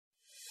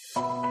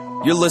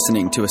You're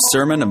listening to a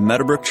sermon of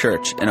Meadowbrook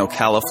Church in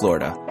Ocala,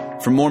 Florida.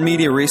 For more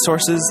media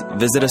resources,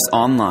 visit us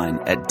online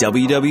at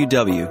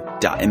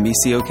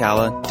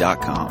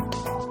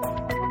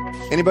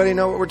www.nbcocala.com. Anybody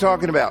know what we're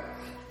talking about?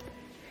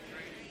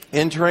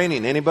 In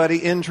training.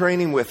 Anybody in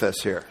training with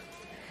us here?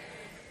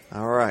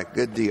 All right,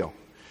 good deal.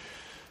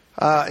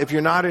 If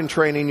you're not in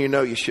training, you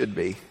know you should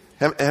be.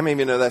 How many of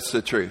you know that's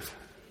the truth?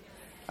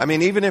 I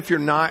mean, even if you're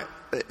not,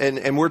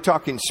 and we're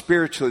talking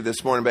spiritually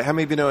this morning, but how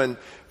many of you know in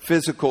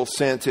physical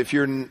sense, if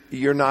you're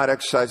not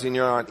exercising,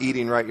 you're not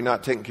eating right, you're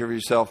not taking care of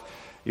yourself,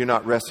 you're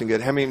not resting good,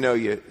 how many of you know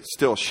you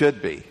still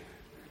should be?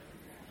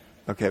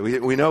 Okay,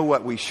 we know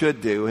what we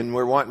should do, and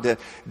we're wanting to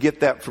get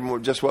that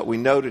from just what we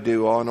know to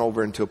do on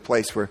over into a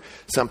place where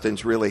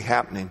something's really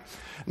happening.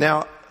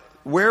 Now,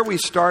 where we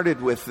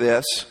started with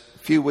this a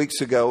few weeks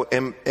ago,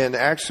 and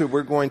actually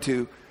we're going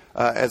to,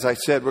 as I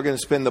said, we're going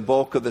to spend the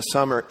bulk of the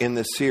summer in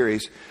this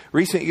series.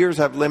 Recent years,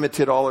 I've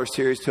limited all our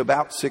series to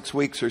about 6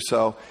 weeks or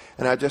so,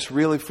 and I just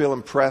really feel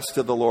impressed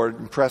to the Lord,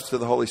 impressed to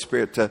the Holy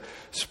Spirit to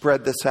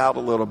spread this out a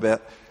little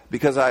bit,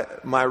 because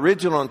my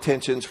original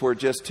intentions were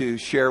just to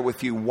share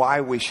with you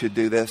why we should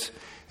do this,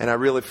 and I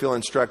really feel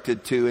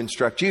instructed to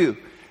instruct you,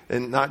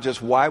 and not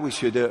just why we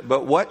should do it,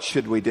 but what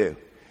should we do,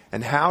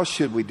 and how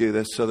should we do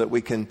this so that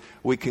we can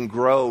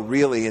grow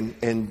really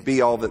and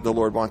be all that the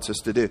Lord wants us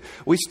to do.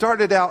 We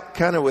started out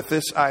kind of with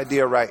this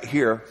idea right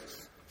here,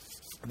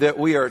 that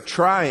we are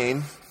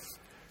trying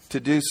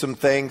to do some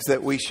things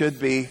that we should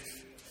be,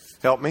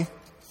 help me,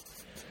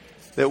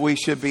 that we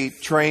should be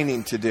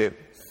training to do.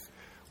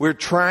 We're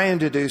trying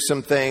to do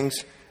some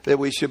things that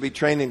we should be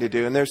training to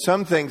do. And there's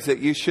some things that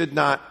you should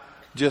not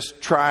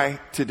just try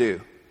to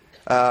do.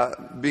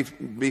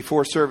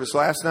 Before service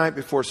last night,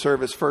 before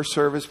service, first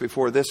service,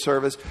 before this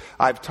service,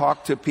 I've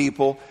talked to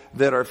people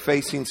that are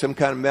facing some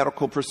kind of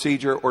medical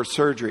procedure or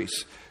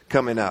surgeries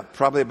coming up.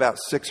 Probably about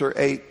 6 or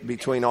 8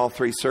 between all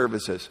 3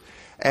 services.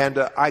 And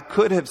I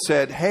could have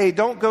said, hey,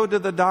 don't go to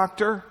the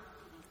doctor.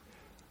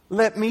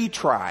 Let me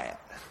try it.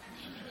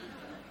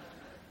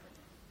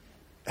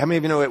 How many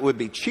of you know it would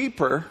be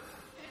cheaper,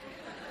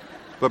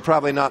 but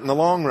probably not in the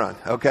long run,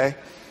 okay?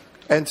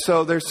 And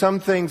so there's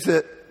some things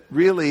that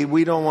really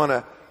we don't want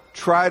to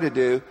try to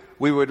do.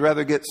 We would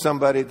rather get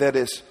somebody that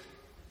is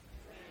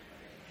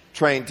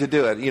trained to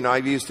do it. You know,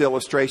 I've used the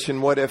illustration,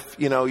 what if,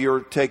 you know,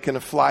 you're taking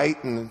a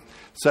flight and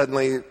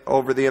suddenly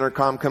over the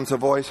intercom comes a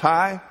voice,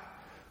 hi,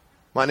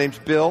 my name's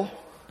Bill,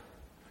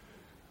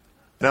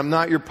 and I'm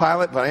not your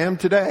pilot, but I am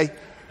today.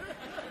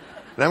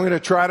 And I'm going to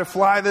try to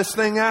fly this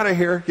thing out of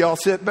here. Y'all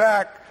sit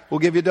back. We'll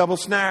give you double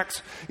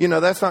snacks. You know,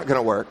 that's not going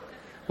to work.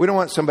 We don't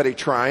want somebody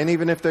trying,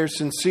 even if they're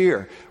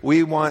sincere.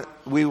 We want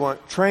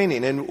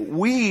training, and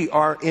we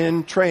are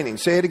in training.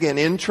 Say it again,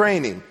 in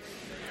training.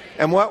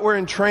 And what we're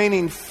in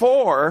training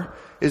for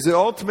is an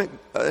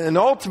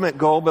ultimate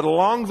goal, but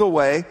along the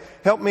way,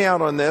 help me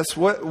out on this.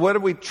 What are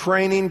we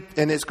training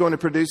and it's going to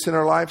produce in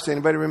our lives?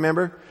 Anybody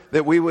remember?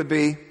 That we would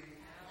be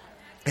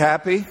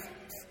happy,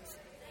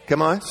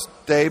 come on,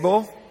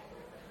 stable,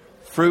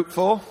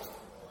 fruitful,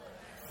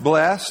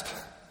 blessed,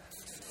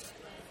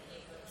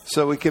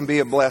 so we can be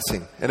a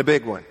blessing, and a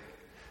big one.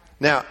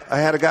 Now, I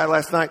had a guy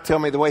last night tell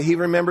me the way he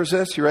remembers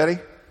this. You ready?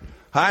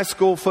 High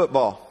school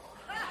football.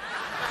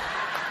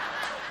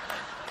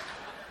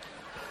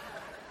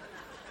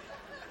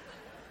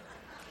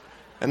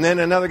 And then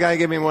another guy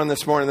gave me one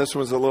this morning. This one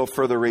was a little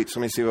further reach.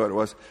 Let me see what it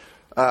was.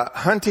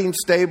 Hunting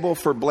stable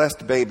for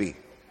blessed baby.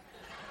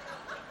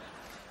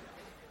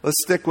 Let's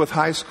stick with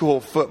high school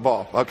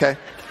football, okay?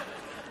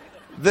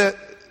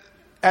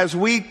 As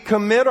we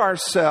commit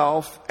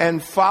ourselves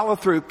and follow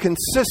through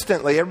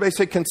consistently, everybody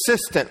say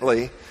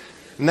consistently,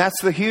 and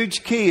that's the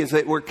huge key, is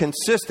that we're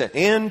consistent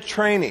in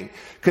training.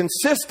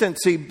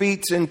 Consistency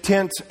beats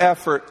intense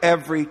effort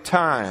every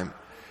time.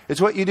 It's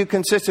what you do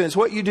consistent. It's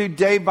what you do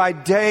day by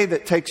day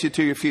that takes you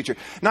to your future.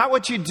 Not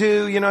what you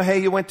do, you know,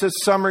 hey, you went to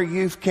summer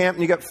youth camp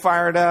and you got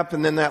fired up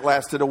and then that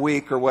lasted a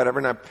week or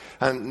whatever.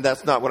 And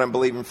that's not what I'm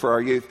believing for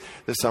our youth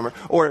this summer.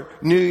 Or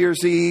New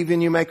Year's Eve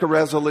and you make a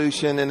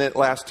resolution and it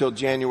lasts till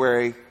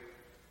January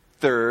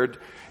 3rd.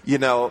 You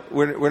know,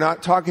 we're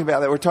not talking about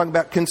that. We're talking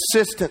about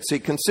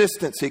consistency.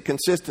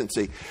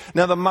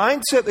 Now, the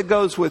mindset that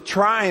goes with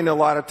trying a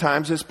lot of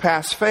times is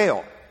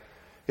pass-fail.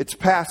 It's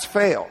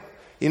pass-fail.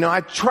 You know,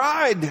 I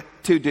tried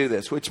to do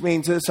this, which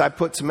means this, I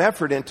put some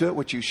effort into it,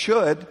 which you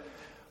should,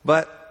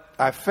 but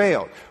I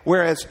failed.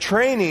 Whereas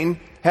training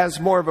has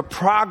more of a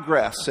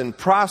progress and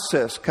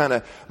process kind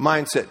of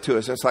mindset to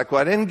us. It's like,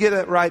 well, I didn't get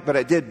it right, but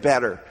I did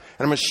better. And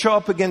I'm going to show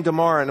up again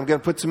tomorrow, and I'm going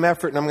to put some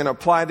effort, and I'm going to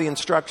apply the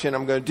instruction.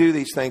 I'm going to do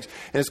these things,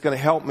 and it's going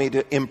to help me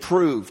to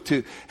improve,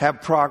 to have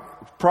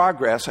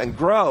progress and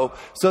grow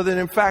so that,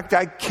 in fact,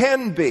 I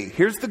can be.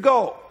 Here's the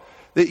goal,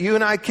 that you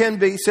and I can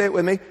be, say it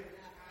with me,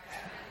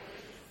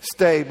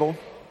 stable,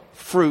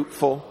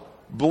 fruitful,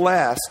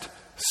 blessed,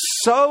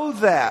 so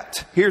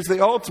that, here's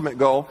the ultimate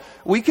goal,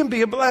 we can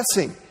be a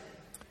blessing.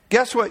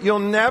 Guess what? You'll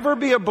never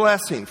be a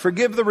blessing.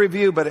 Forgive the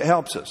review, but it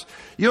helps us.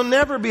 You'll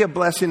never be a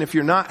blessing if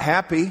you're not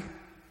happy.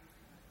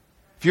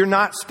 If you're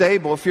not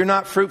stable, if you're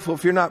not fruitful,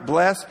 if you're not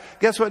blessed,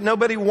 guess what?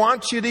 Nobody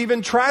wants you to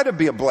even try to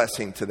be a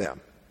blessing to them.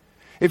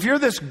 If you're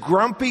this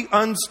grumpy,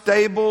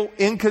 unstable,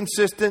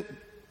 inconsistent,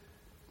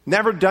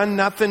 never done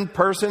nothing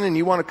person, and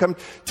you want to come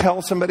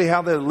tell somebody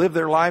how they live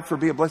their life or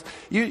be a blessing,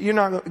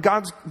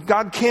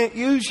 God can't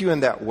use you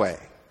in that way.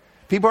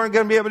 People aren't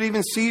going to be able to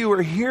even see you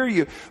or hear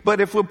you. But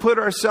if we put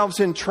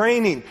ourselves in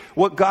training,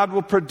 what God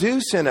will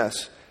produce in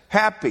us,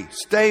 happy,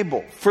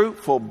 stable,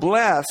 fruitful,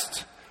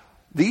 blessed,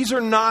 these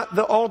are not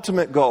the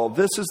ultimate goal.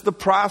 This is the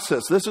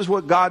process. This is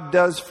what God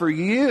does for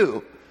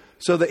you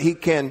so that He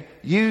can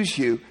use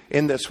you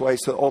in this way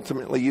so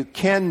ultimately you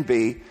can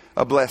be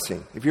a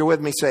blessing. If you're with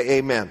me, say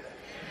amen.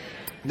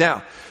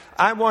 Now,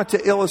 I want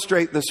to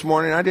illustrate this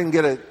morning. I didn't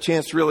get a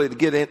chance really to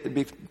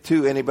get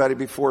to anybody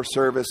before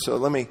service. So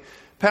let me,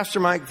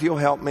 Pastor Mike, if you'll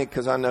help me,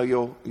 because I know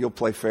you'll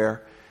play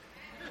fair.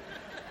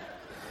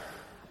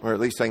 Or at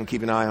least I can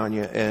keep an eye on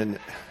you. And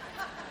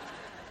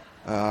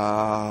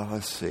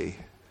let's see.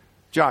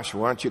 Josh,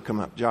 why don't you come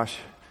up? Josh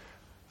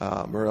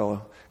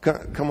Morello.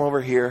 Come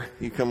over here.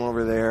 You come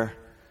over there.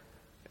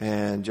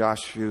 And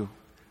Josh, if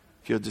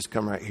you'll just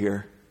come right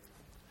here.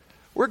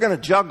 We're going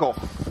to juggle.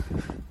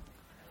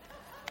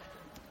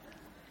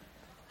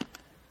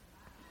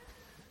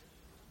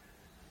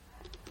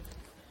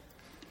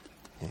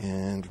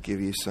 And give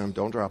you some.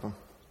 Don't drop them.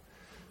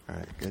 All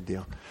right, good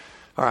deal.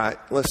 All right,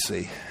 let's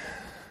see.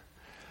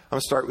 I'm going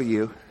to start with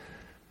you.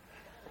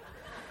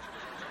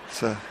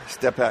 So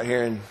step out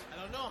here and...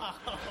 I don't know how.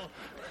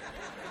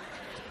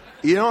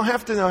 You don't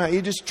have to know how.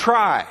 You just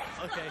try.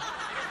 Okay.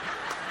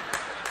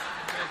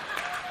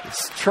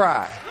 Just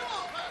try.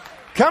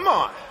 Come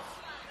on.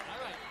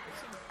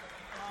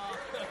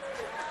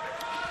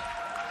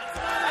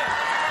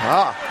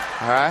 Oh,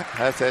 all right.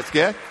 That's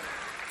good.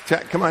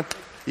 Come on.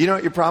 You know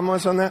what your problem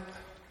was on that?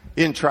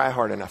 You didn't try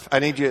hard enough. I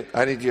need you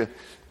to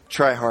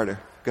try harder.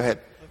 Go ahead.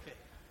 Okay.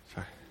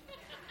 Sorry.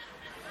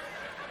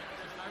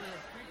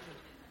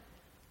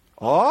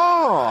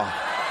 Oh.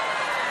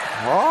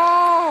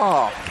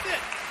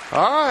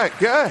 All right.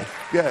 Good.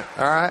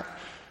 All right.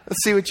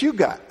 Let's see what you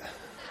got.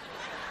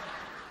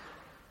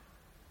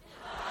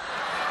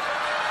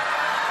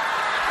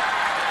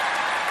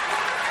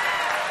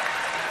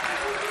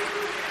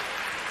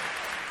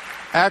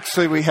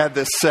 Actually, we had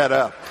this set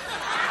up.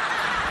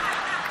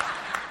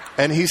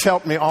 And he's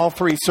helped me all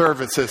 3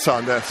 services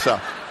on this. So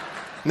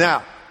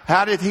now,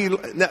 how did he...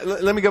 Now,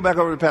 let me go back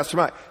over to Pastor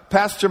Mike.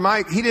 Pastor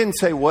Mike, he didn't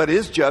say, what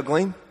is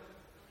juggling?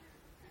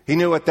 He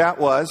knew what that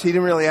was. He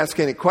didn't really ask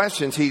any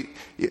questions.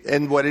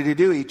 And what did he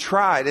do? He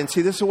tried. And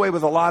see, this is the way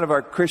with a lot of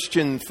our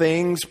Christian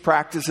things,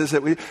 practices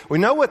that we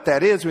know what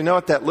that is. We know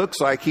what that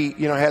looks like. He,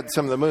 had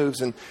some of the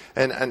moves and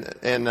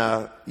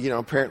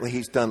apparently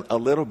he's done a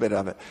little bit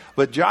of it.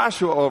 But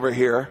Joshua over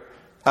here,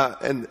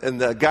 and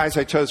the guys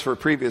I chose for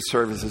previous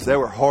services, they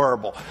were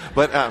horrible.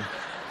 But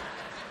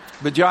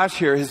Josh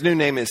here, his new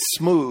name is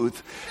Smooth.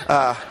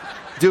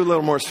 Do a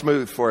little more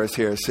smooth for us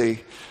here.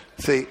 See,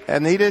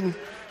 and he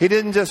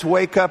didn't just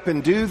wake up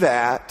and do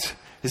that.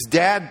 His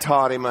dad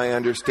taught him, I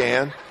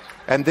understand.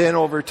 And then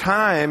over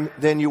time,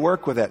 then you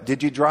work with that.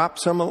 Did you drop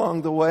some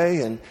along the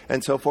way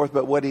and so forth?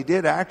 But what he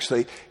did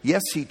actually,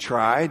 yes, he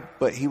tried,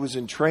 but he was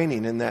in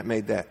training, and that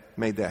made that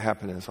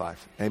happen in his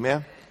life.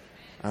 Amen?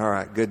 All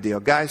right, good deal.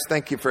 Guys,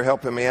 thank you for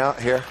helping me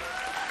out here.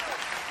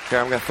 Here,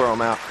 I'm going to throw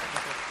them out.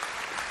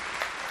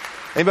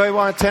 Anybody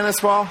want a tennis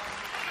ball?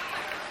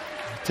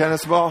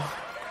 Tennis ball?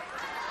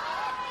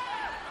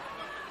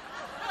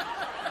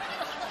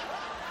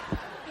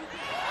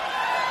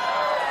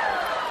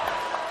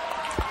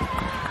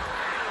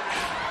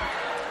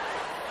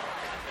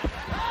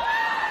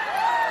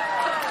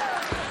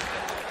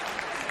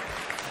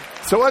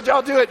 So what'd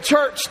y'all do at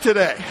church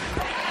today?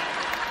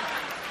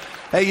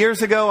 Hey,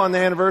 years ago on the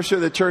anniversary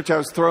of the church, I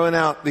was throwing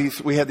out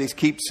we had these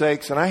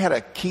keepsakes, and I had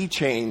a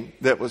keychain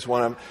that was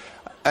one of them,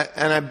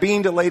 and I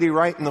beamed a lady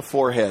right in the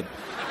forehead.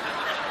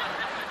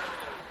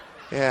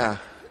 Yeah.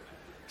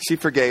 She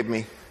forgave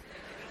me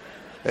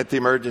at the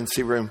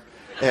emergency room.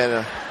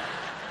 And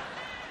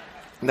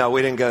no,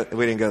 we didn't go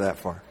that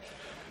far.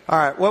 All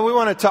right. What we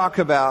want to talk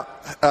about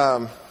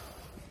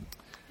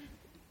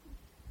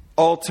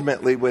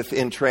ultimately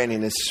within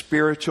training is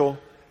spiritual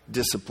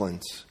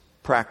disciplines,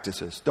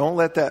 practices. Don't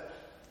let that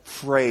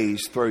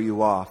phrase throw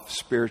you off.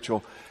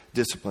 Spiritual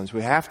disciplines.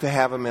 We have to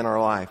have them in our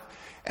life.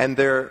 And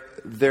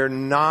they're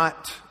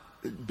not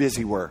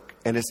busy work,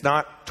 and it's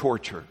not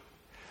torture.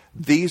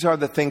 These are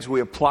the things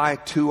we apply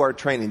to our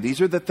training.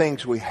 These are the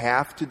things we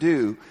have to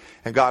do,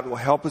 and God will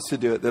help us to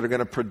do it, that are going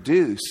to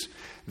produce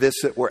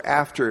this that we're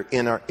after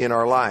in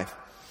our life.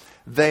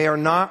 They are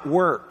not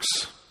works.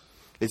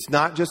 It's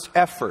not just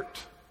effort.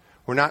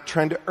 We're not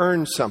trying to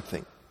earn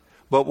something.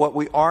 But what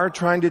we are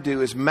trying to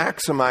do is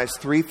maximize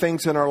 3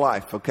 things in our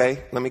life,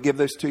 okay? Let me give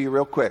this to you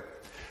real quick.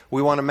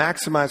 We want to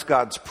maximize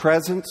God's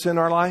presence in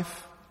our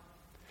life.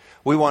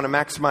 We want to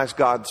maximize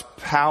God's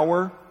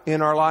power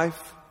in our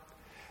life.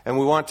 And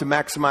we want to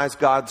maximize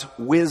God's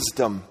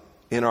wisdom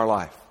in our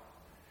life.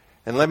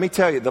 And let me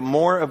tell you, the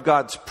more of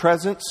God's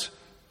presence,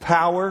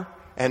 power,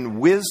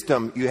 and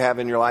wisdom you have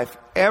in your life,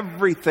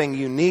 everything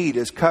you need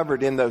is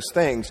covered in those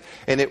things,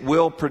 and it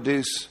will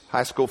produce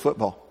high school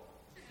football.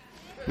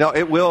 No,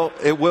 it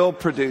will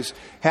produce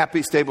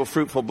happy, stable,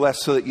 fruitful,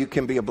 blessed, so that you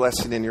can be a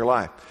blessing in your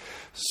life.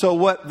 So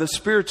what the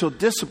spiritual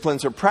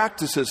disciplines or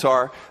practices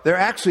are, they're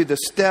actually the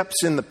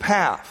steps in the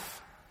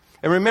path.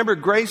 And remember,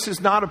 grace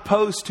is not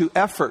opposed to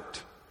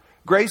effort.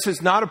 Grace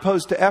is not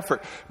opposed to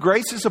effort.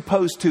 Grace is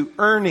opposed to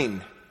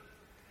earning.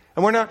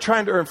 And we're not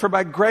trying to earn. For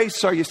by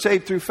grace are you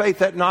saved through faith,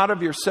 that not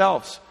of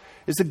yourselves.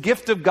 Is a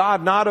gift of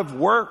God, not of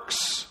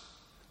works,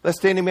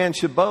 lest any man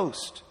should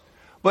boast.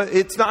 But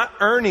it's not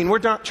earning. We're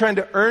not trying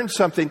to earn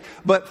something,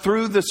 but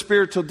through the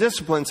spiritual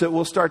disciplines that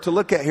we'll start to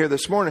look at here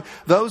this morning.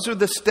 Those are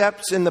the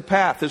steps in the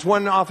path. As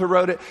one author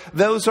wrote it,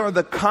 those are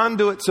the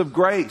conduits of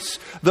grace.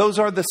 Those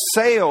are the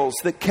sails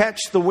that catch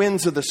the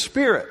winds of the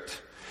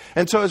Spirit.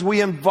 And so as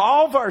we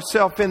involve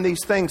ourselves in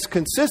these things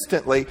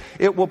consistently,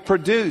 it will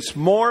produce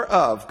more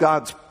of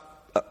God's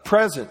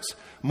presence,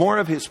 more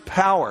of His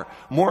power,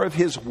 more of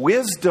His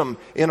wisdom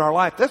in our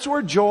life. That's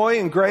where joy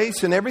and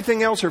grace and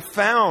everything else are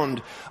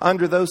found,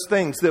 under those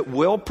things that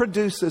will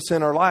produce this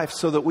in our life,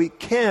 so that we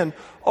can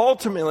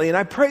ultimately, and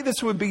I pray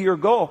this would be your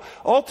goal,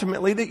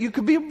 ultimately that you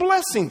could be a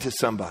blessing to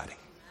somebody.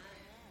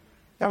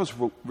 That was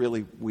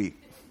really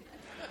weak.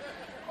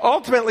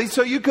 Ultimately,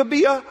 so you could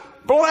be a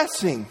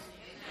blessing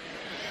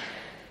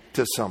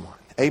to someone.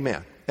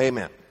 Amen.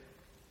 Amen.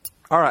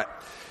 All right.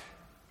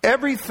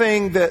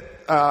 Everything that,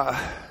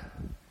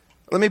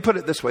 let me put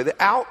it this way.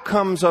 The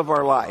outcomes of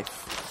our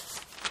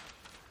life,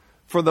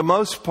 for the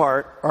most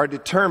part, are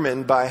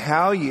determined by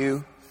how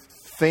you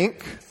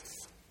think,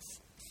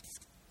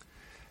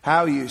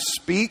 how you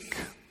speak,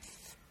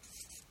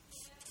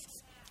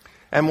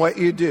 and what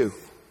you do.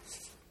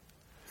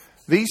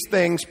 These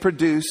things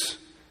produce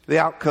the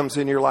outcomes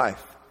in your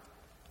life.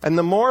 And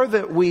the more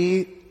that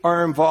we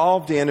are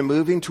involved in and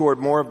moving toward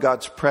more of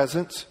God's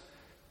presence,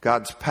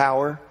 God's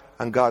power,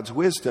 and God's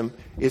wisdom,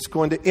 it's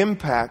going to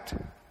impact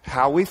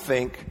how we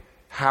think,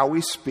 how we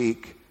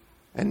speak,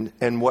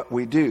 and what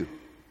we do.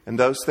 And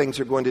those things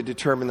are going to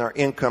determine our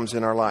incomes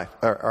in our life,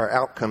 our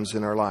outcomes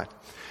in our life.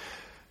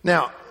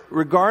 Now,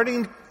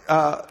 regarding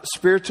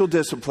spiritual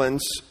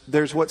disciplines,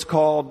 there's what's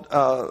called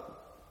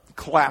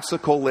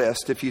classical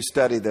list. If you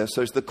study this,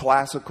 there's the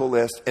classical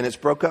list, and it's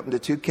broke up into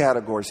two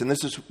categories. And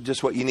this is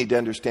just what you need to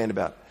understand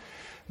about it.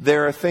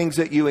 There are things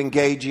that you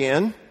engage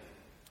in,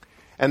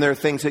 and there are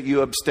things that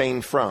you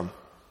abstain from.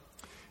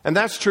 And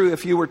that's true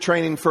if you were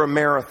training for a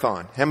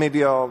marathon. How many of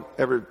y'all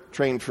ever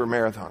trained for a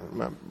marathon?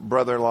 My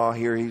brother-in-law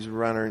here, he's a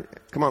runner.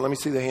 Come on, let me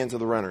see the hands of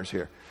the runners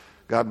here.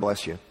 God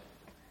bless you.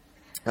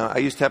 I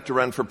used to have to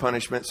run for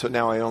punishment, so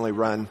now I only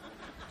run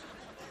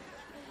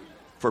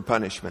for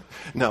punishment.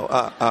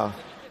 No,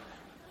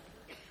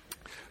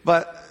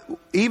 but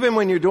even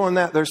when you're doing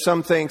that, there's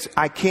some things,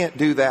 I can't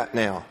do that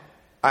now.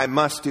 I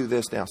must do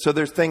this now. So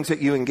there's things that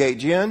you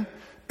engage in,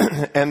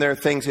 and there are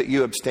things that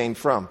you abstain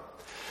from.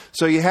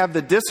 So you have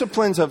the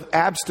disciplines of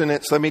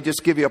abstinence. Let me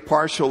just give you a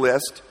partial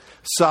list.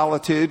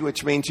 Solitude,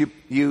 which means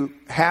you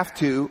have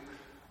to,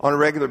 on a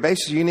regular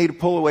basis, you need to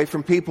pull away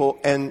from people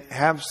and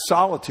have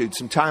solitude,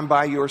 some time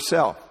by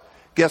yourself.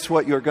 Guess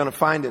what you're going to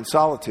find in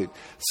solitude?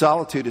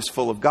 Solitude is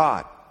full of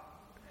God.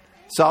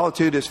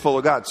 Solitude is full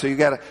of God. So you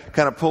got to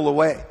kind of pull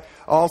away.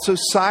 Also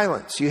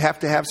silence. You have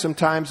to have some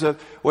times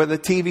of where the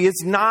TV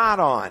is not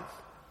on.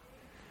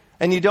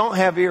 And you don't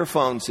have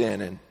earphones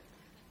in,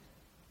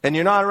 and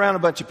you're not around a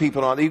bunch of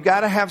people on. You've got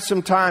to have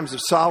some times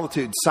of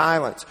solitude,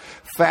 silence,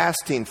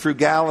 fasting,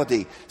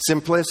 frugality,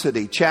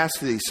 simplicity,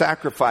 chastity,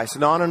 sacrifice,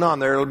 and on and on.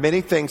 There are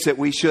many things that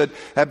we should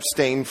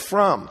abstain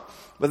from.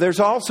 But there's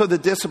also the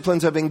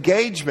disciplines of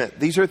engagement.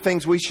 These are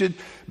things we should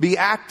be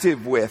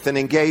active with and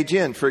engage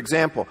in. For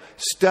example,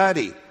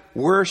 study,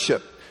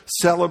 worship,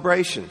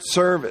 celebration,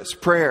 service,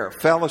 prayer,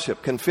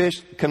 fellowship,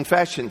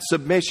 confession,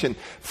 submission,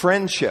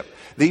 friendship.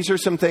 These are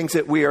some things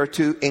that we are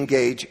to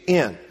engage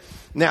in.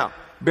 Now,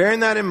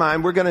 bearing that in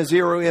mind, we're going to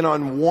zero in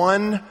on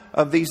one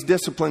of these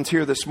disciplines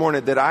here this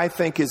morning that I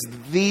think is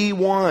the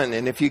one.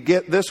 And if you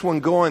get this one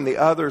going, the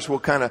others will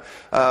kind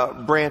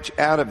of branch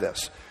out of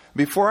this.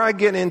 Before I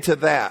get into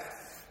that,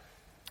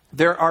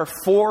 there are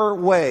 4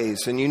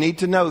 ways, and you need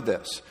to know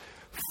this,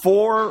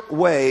 4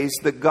 ways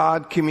that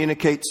God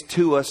communicates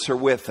to us or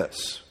with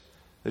us.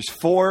 There's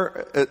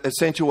 4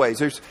 essential ways.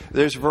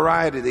 There's a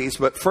variety of these,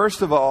 but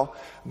first of all,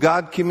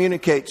 God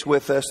communicates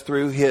with us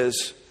through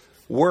His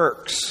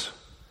works.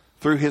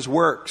 Through His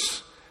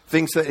works.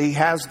 Things that He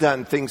has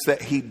done, things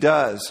that He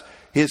does.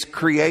 His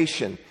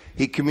creation.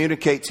 He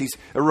communicates.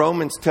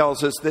 Romans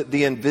tells us that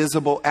the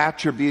invisible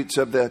attributes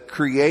of the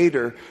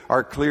Creator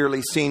are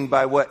clearly seen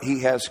by what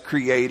He has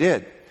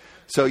created.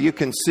 So you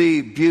can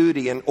see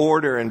beauty and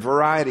order and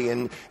variety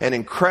and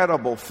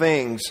incredible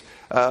things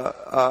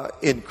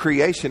in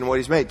creation, what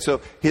He's made.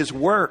 So His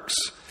works.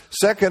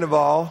 Second of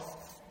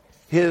all,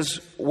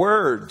 His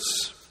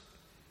words.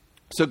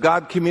 So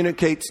God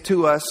communicates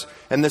to us,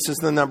 and this is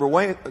the number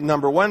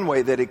one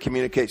way that He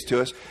communicates to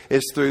us,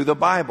 is through the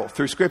Bible,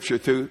 through Scripture,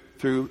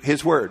 through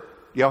His Word.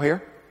 Y'all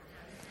hear?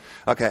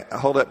 Okay,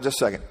 hold up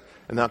just a second.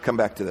 And I'll come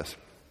back to this.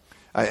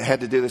 I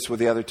had to do this with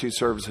the other two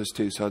services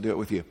too, so I'll do it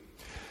with you.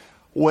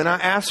 When I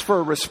ask for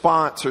a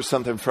response or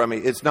something from me,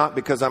 it's not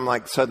because I'm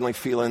like suddenly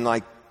feeling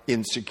like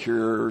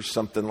insecure or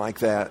something like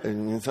that.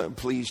 And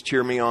please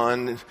cheer me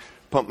on,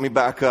 pump me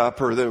back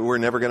up, or that we're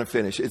never going to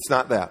finish. It's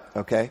not that,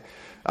 okay?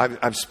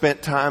 I've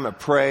spent time, I've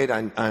prayed,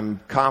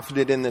 I'm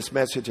confident in this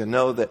message. I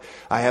know that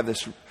I have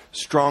this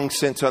strong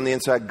sense on the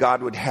inside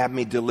God would have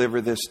me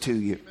deliver this to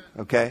you,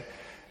 okay?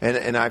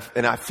 And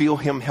I feel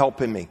Him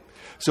helping me.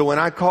 So when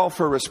I call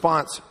for a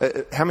response,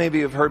 how many of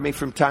you have heard me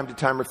from time to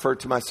time refer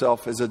to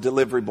myself as a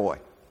delivery boy?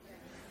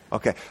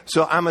 Okay,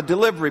 so I'm a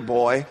delivery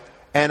boy,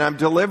 and I'm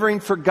delivering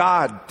for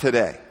God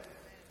today.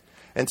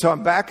 And so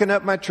I'm backing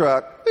up my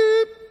truck,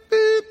 beep,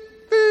 beep,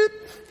 beep,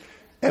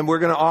 and we're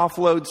going to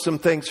offload some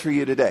things for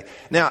you today.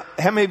 Now,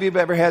 how many of you have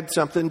ever had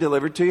something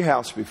delivered to your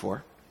house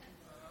before?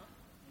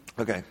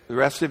 Okay, the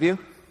rest of you?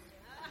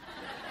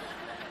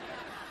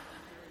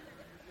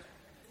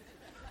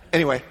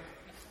 Anyway,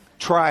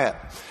 try it.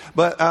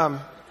 But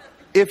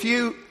if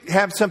you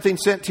have something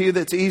sent to you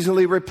that's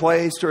easily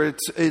replaced, or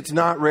it's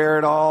not rare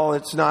at all,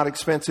 it's not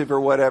expensive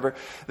or whatever,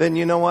 then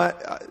you know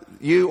what?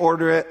 You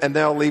order it and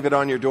they'll leave it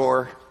on your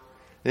door.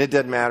 And it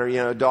doesn't matter.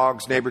 You know,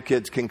 dogs, neighbor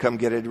kids can come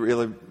get it. It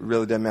really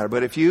doesn't matter.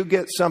 But if you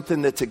get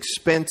something that's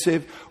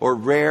expensive or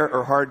rare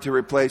or hard to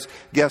replace,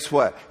 guess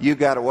what? You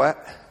got to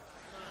what?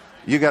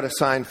 You got to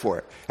sign for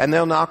it. And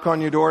they'll knock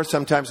on your door.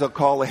 Sometimes they'll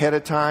call ahead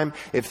of time.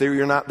 If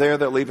you're not there,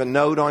 they'll leave a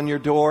note on your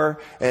door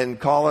and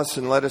call us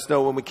and let us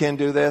know when we can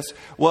do this.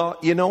 Well,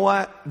 you know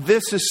what?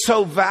 This is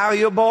so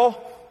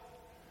valuable.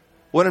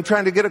 What I'm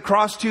trying to get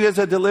across to you as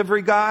a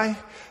delivery guy,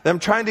 that I'm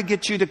trying to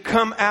get you to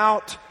come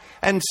out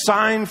and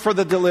sign for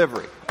the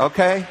delivery.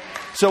 Okay?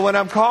 So when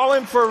I'm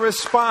calling for a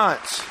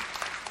response,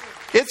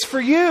 it's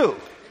for you.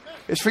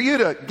 It's for you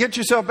to get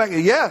yourself back.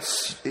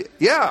 Yes.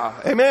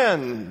 Yeah.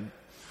 Amen.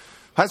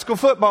 High school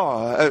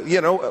football,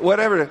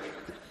 whatever,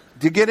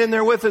 to get in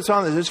there with us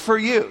on this. It's for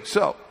you.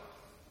 So,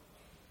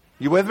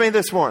 you with me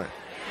this morning?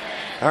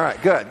 All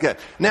right, good.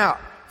 Now,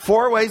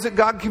 4 ways that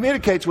God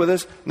communicates with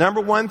us.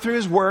 Number 1, through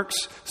His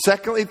works.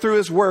 Secondly, through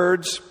His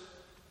words.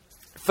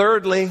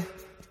 Thirdly,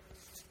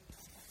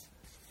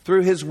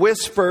 through His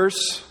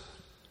whispers.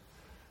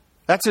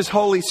 That's His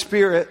Holy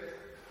Spirit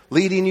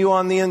leading you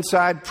on the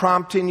inside,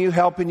 prompting you,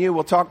 helping you.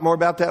 We'll talk more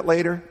about that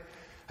later.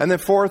 And then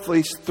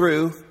fourthly,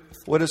 through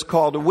what is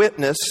called a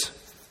witness.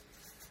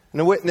 And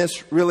a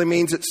witness really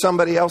means that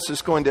somebody else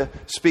is going to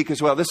speak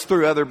as well. This is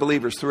through other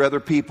believers, through other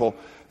people,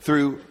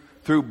 through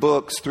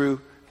books,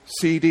 through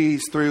CDs,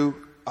 through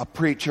a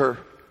preacher,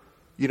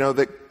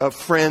 a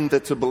friend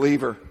that's a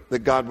believer, that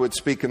God would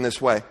speak in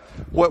this way.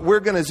 What we're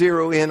going to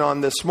zero in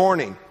on this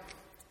morning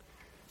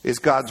is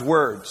God's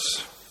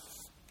words.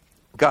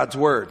 God's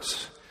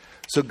words.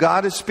 So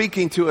God is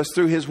speaking to us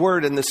through His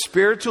Word, and the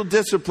spiritual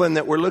discipline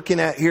that we're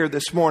looking at here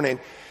this morning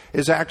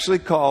is actually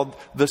called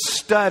the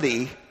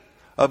study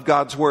of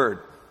God's Word.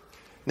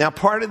 Now,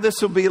 part of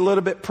this will be a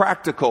little bit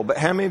practical, but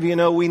how many of you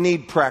know we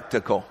need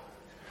practical?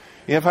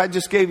 If I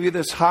just gave you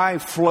this high,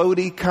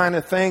 floaty kind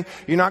of thing,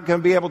 you're not going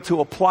to be able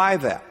to apply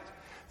that.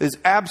 It's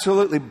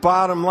absolutely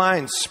bottom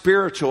line,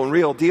 spiritual and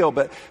real deal,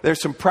 but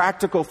there's some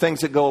practical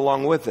things that go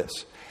along with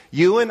this.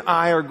 You and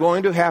I are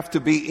going to have to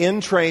be in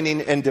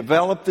training and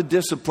develop the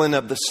discipline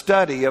of the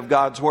study of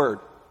God's Word.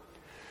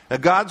 Now,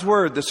 God's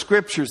Word, the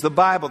Scriptures, the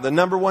Bible, the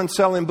number 1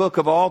 selling book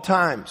of all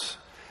times.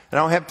 And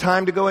I don't have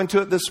time to go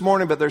into it this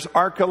morning, but there's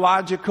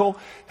archaeological,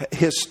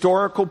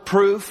 historical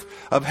proof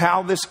of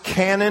how this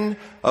canon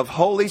of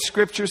Holy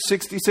Scripture,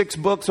 66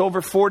 books,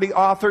 over 40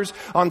 authors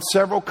on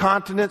several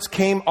continents,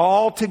 came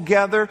all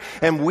together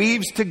and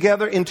weaves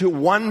together into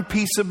one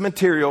piece of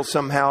material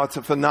somehow. It's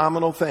a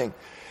phenomenal thing.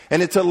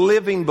 And it's a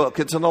living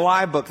book. It's an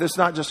alive book. This is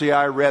not just,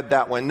 I read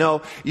that one.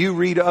 No, you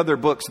read other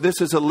books.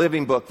 This is a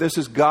living book. This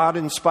is God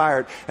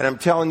inspired. And I'm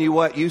telling you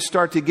what, you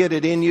start to get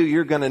it in you,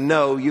 you're going to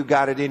know you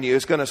got it in you.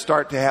 It's going to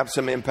start to have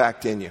some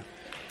impact in you.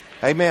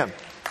 Amen.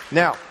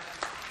 Now,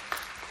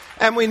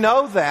 and we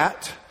know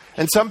that.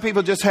 And some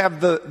people just have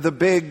the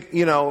big,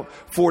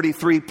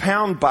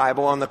 43-pound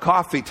Bible on the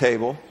coffee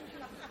table.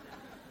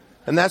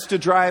 And that's to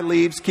dry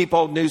leaves, keep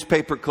old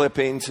newspaper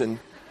clippings, and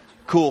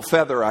cool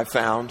feather I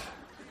found.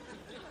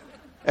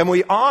 And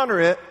we honor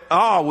it.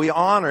 Oh, we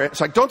honor it.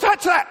 It's like, don't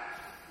touch that.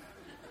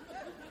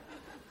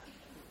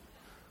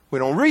 We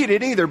don't read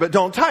it either, but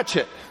don't touch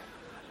it.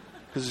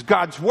 Because it's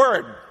God's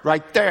Word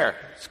right there.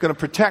 It's going to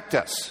protect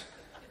us.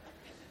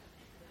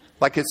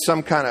 Like it's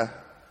some kind of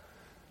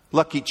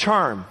lucky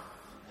charm.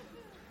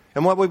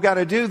 And what we've got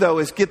to do, though,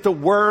 is get the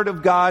Word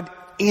of God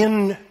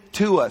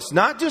into us.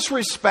 Not just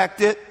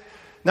respect it.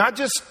 Not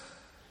just,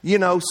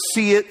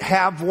 see it,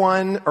 have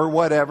one, or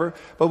whatever.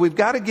 But we've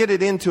got to get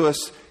it into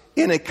us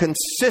in a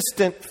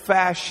consistent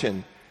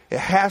fashion. It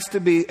has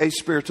to be a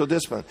spiritual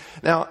discipline.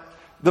 Now,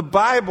 the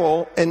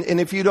Bible, and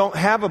if you don't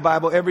have a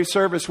Bible, every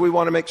service we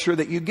want to make sure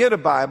that you get a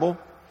Bible.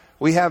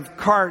 We have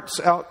carts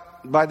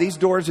out by these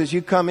doors as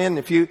you come in.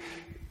 If you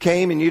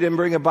came and you didn't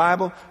bring a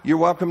Bible, you're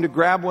welcome to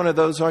grab one of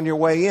those on your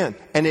way in.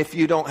 And if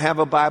you don't have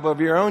a Bible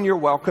of your own, you're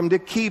welcome to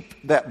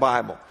keep that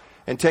Bible.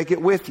 and take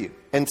it with you.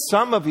 And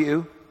some of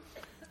you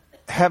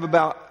have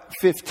about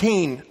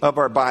 15 of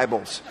our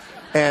Bibles.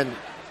 And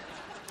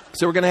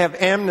so we're going to have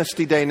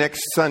Amnesty Day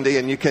next Sunday,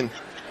 and you can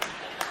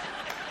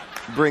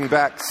bring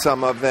back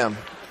some of them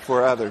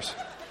for others.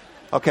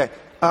 Okay.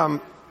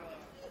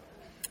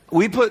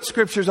 We put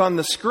scriptures on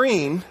the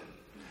screen,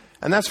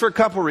 and that's for a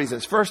couple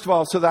reasons. First of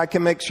all, so that I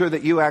can make sure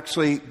that you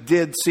actually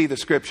did see the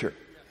scripture.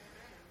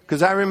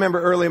 Because I remember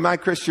early in my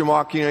Christian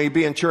walk, you'd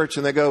be in church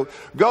and they go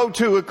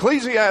to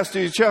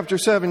Ecclesiastes chapter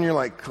 7. You're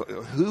like,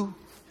 who?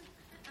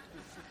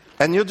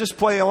 And you'll just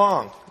play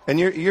along. And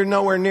you're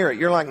nowhere near it.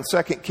 You're like in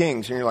 2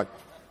 Kings, and you're like,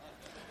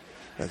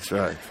 that's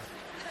right.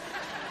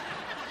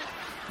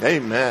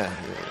 Amen.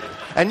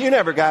 And you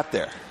never got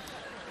there.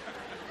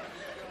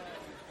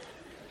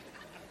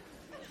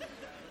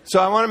 So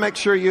I want to make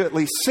sure you at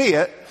least see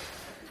it.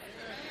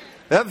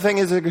 The other thing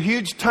is a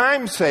huge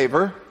time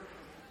saver.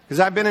 Because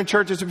I've been in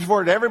churches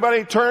before. Did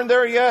everybody turn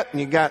there yet? And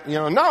you got,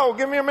 no,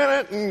 give me a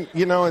minute. And,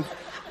 and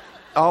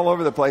all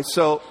over the place.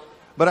 So,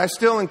 but I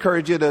still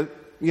encourage you to,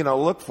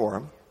 look for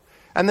them.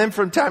 And then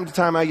from time to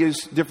time, I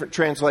use different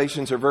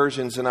translations or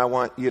versions. And I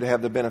want you to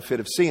have the benefit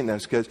of seeing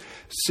those. Because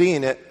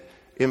seeing it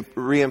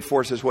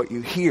reinforces what you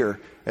hear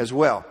as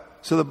well.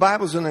 So the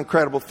Bible's an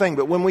incredible thing.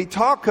 But when we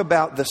talk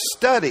about the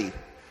study,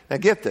 now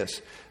get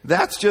this.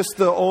 That's just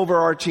the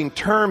overarching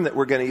term that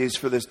we're going to use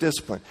for this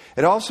discipline.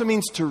 It also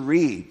means to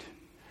read.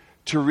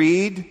 To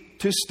read,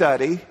 to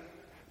study,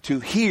 to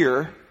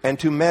hear, and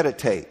to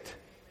meditate.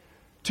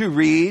 To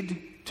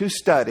read, to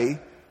study,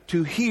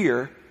 to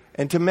hear,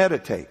 and to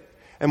meditate.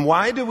 And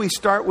why do we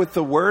start with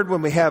the Word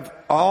when we have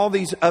all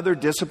these other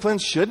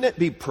disciplines? Shouldn't it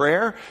be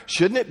prayer?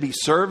 Shouldn't it be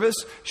service?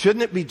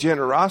 Shouldn't it be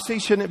generosity?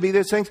 Shouldn't it be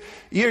those things?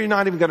 You're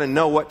not even going to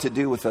know what to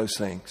do with those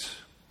things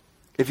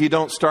if you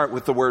don't start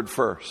with the Word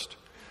first.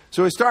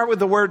 So we start with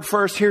the Word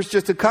first. Here's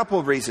just a couple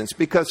of reasons.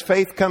 Because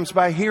faith comes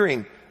by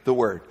hearing the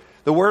Word.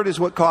 The Word is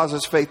what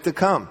causes faith to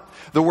come.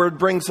 The Word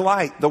brings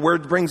light. The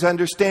Word brings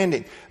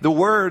understanding. The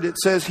Word, it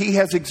says He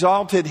has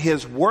exalted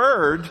His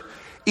Word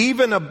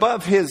even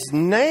above His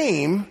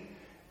name,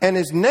 and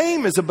His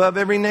name is above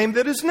every name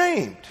that is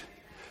named.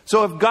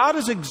 So if God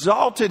has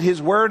exalted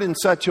His Word in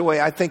such a way,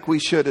 I think we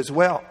should as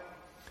well.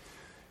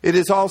 It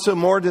is also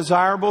more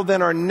desirable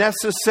than our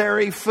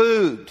necessary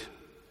food.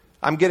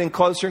 I'm getting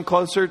closer and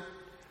closer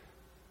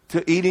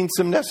to eating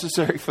some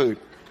necessary food.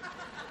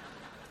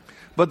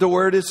 But the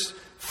Word is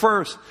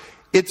first.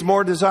 It's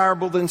more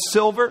desirable than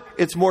silver.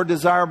 It's more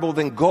desirable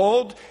than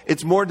gold.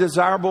 It's more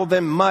desirable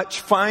than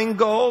much fine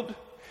gold.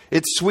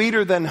 It's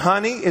sweeter than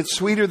honey. It's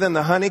sweeter than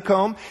the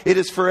honeycomb. It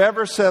is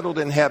forever settled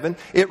in heaven.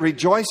 It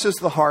rejoices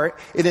the heart.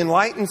 It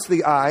enlightens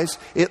the eyes.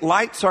 It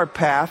lights our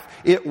path.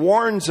 It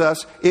warns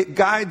us. It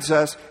guides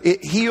us.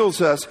 It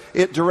heals us.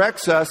 It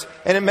directs us.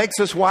 And it makes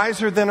us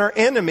wiser than our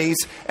enemies.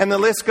 And the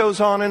list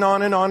goes on and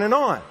on and on and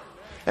on.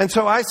 And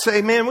so I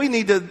say, man, we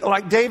need to,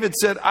 like David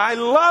said, I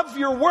love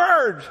your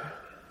Word.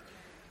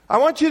 I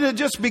want you to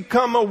just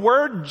become a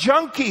Word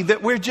junkie,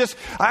 that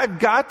I've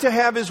got to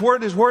have His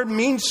Word. His Word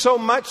means so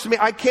much to me.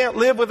 I can't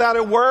live without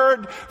a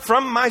word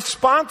from my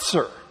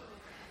sponsor.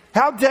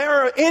 How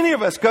dare any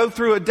of us go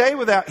through a day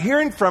without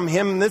hearing from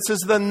Him? And this is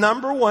the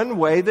number one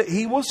way that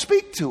He will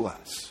speak to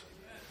us.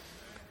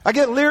 I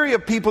get leery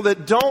of people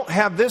that don't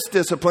have this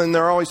discipline.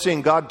 They're always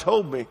saying, God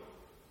told me.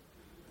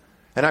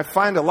 And I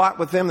find a lot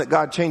with them that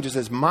God changes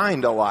His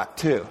mind a lot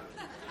too.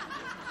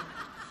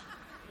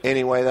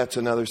 Anyway, that's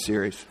another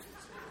series.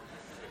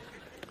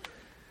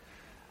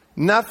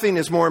 Nothing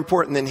is more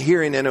important than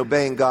hearing and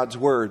obeying God's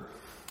Word.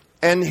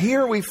 And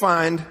here we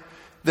find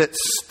that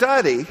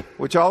study,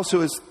 which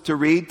also is to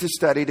read, to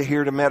study, to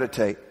hear, to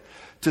meditate.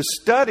 To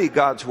study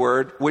God's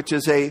Word, which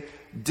is a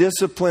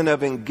discipline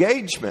of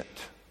engagement,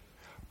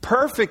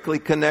 perfectly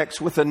connects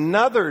with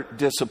another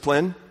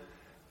discipline,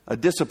 a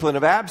discipline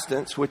of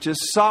abstinence, which is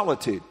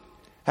solitude.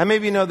 How many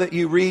of you know that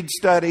you read,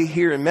 study,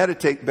 hear, and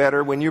meditate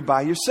better when you're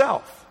by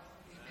yourself?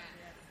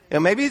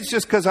 And maybe it's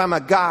just because I'm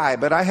a guy,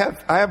 but I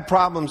have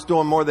problems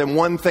doing more than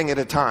one thing at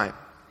a time.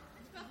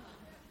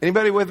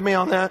 Anybody with me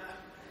on that?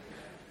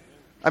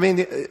 I mean,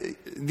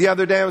 the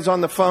other day I was on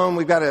the phone.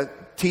 We've got a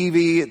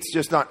TV. It's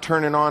just not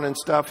turning on and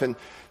stuff. And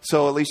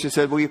so Alicia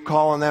said, will you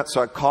call on that?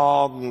 So I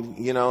called and,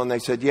 and they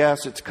said,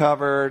 yes, it's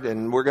covered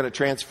and we're going to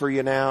transfer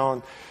you now.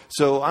 And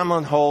so I'm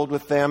on hold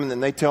with them, and then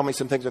they tell me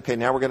some things. Okay,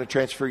 now we're going to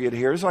transfer you to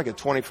here. It was like a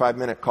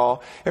 25-minute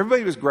call.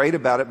 Everybody was great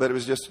about it, but it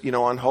was just,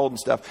 on hold and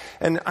stuff.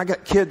 And I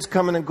got kids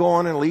coming and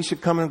going, and Alicia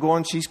coming and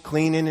going. She's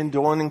cleaning and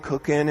doing and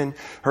cooking, and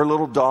her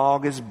little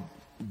dog is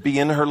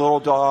being her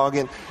little dog.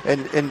 And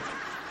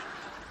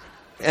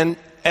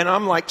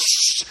I'm like,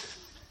 shh.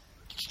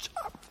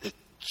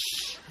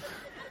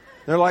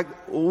 They're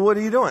like, what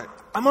are you doing?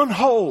 I'm on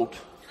hold.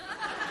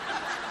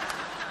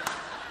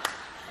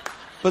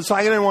 But so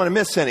I didn't want to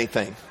miss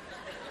anything.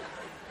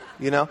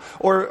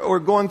 Or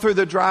going through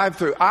the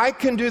drive-thru. I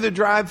can do the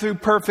drive-thru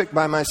perfect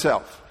by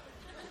myself.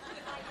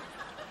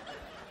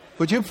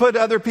 But you put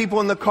other people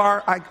in the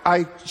car,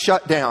 I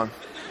shut down.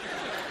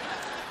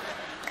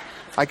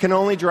 I can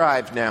only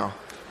drive now.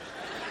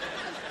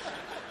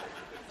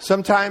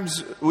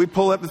 Sometimes we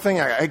pull up the thing,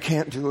 I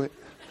can't do it.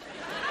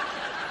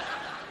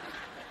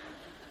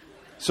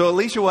 So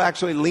Alicia will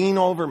actually lean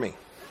over me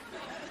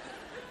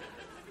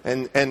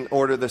and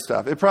order the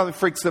stuff. It probably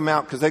freaks them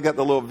out because they got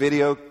the little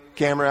video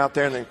camera out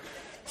there and they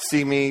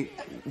see me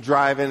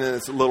driving and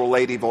it's a little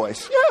lady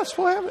voice. Yes,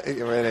 we'll have it.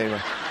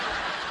 Anyway.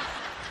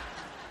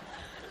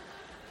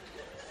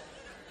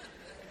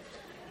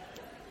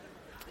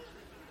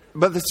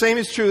 But the same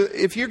is true.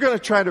 If you're going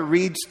to try to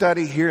read,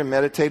 study, hear, and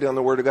meditate on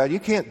the Word of God, you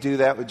can't do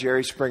that with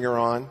Jerry Springer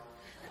on.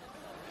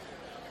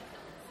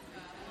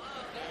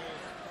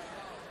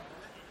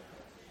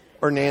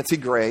 Or Nancy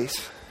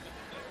Grace.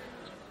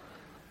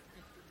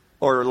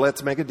 Or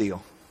Let's Make a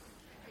Deal.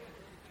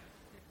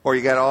 Or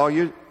you got all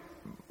your...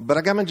 But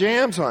I got my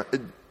jams on.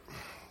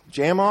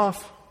 Jam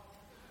off.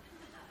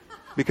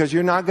 Because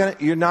you're not going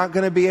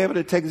to be able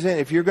to take this in.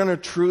 If you're going to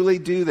truly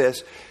do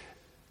this,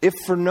 if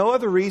for no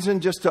other reason,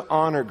 just to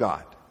honor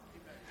God.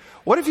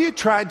 What if you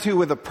tried to,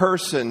 with a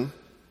person,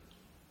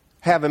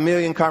 have a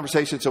million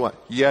conversations and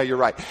what? Yeah, you're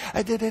right.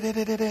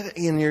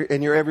 And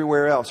you're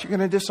everywhere else. You're going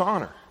to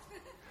dishonor.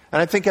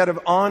 And I think out of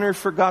honor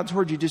for God's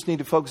Word, you just need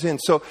to focus in.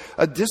 So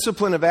a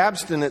discipline of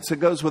abstinence that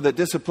goes with a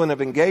discipline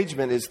of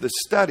engagement is the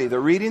study, the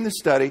reading, the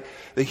study,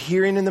 the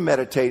hearing and the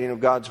meditating of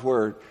God's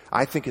Word,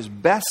 I think is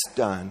best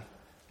done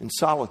in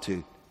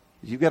solitude.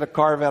 You've got to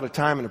carve out a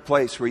time and a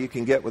place where you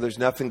can get where there's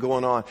nothing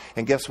going on.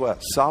 And guess what?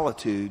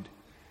 Solitude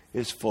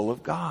is full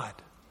of God.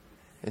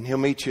 And He'll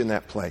meet you in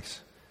that place.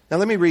 Now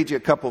let me read you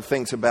a couple of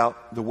things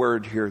about the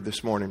Word here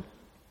this morning.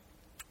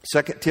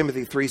 2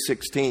 Timothy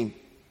 3:16.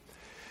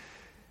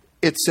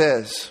 It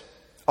says,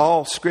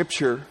 all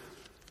Scripture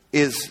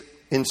is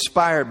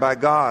inspired by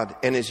God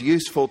and is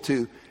useful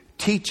to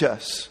teach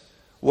us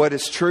what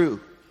is true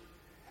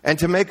and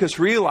to make us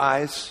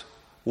realize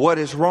what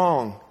is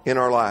wrong in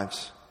our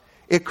lives.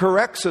 It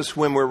corrects us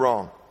when we're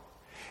wrong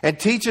and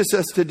teaches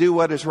us to do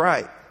what is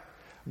right.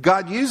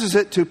 God uses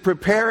it to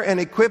prepare and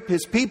equip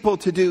His people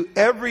to do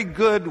every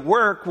good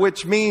work,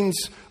 which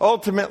means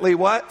ultimately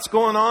what's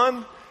going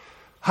on?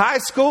 High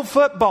school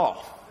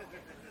football.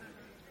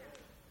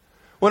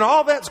 When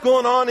all that's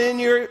going on in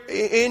you,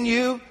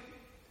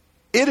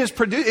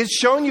 it's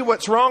showing you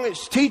what's wrong.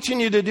 It's teaching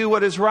you to do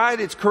what is right.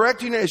 It's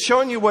correcting you. It's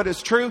showing you what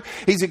is true.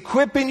 He's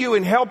equipping you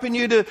and helping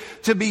you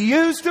to be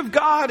used of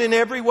God in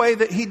every way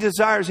that He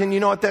desires. And you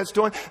know what that's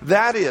doing?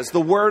 That is, the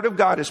Word of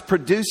God is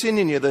producing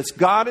in you. This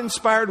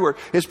God-inspired Word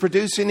is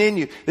producing in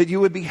you that you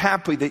would be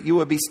happy, that you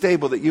would be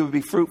stable, that you would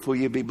be fruitful,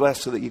 you'd be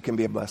blessed so that you can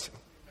be a blessing.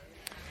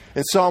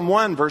 In Psalm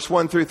 1, verse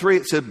 1 through 3,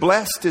 it said,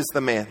 blessed is the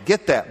man.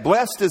 Get that.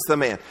 Blessed is the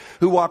man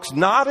who walks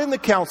not in the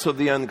counsel of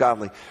the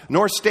ungodly,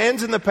 nor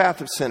stands in the path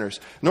of sinners,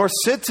 nor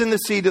sits in the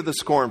seat of the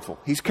scornful.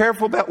 He's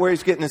careful about where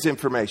he's getting his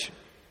information.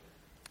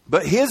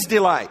 But his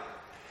delight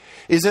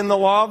is in the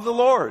law of the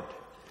Lord.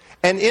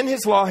 And in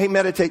His law he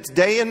meditates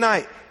day and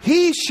night.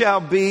 He shall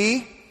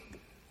be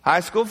high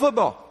school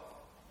football.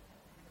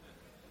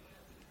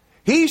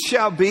 He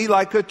shall be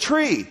like a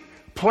tree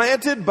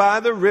planted by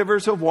the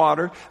rivers of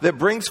water that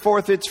brings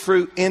forth its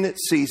fruit in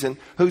its season,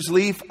 whose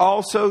leaf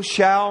also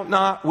shall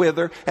not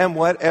wither, and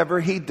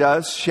whatever he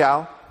does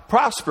shall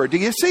prosper. Do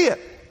you see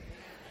it?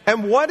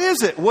 And what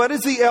is it? What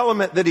is the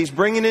element that he's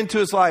bringing into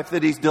his life,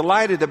 that he's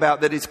delighted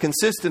about, that he's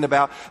consistent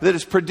about, that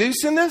is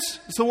producing this?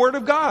 It's the Word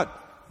of God.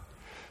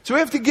 So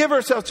we have to give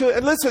ourselves to it.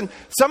 And listen,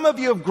 some of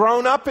you have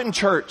grown up in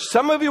church.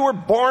 Some of you were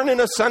born in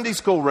a Sunday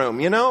school room,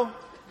 you know?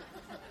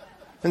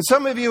 And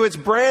some of you, it's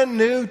brand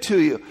new to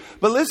you.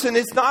 But listen,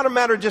 it's not a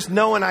matter of just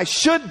knowing I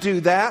should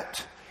do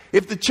that.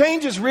 If the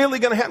change is really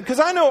going to happen, because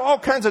I know all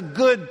kinds of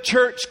good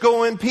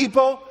church-going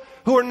people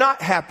who are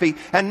not happy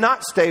and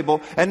not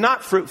stable and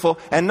not fruitful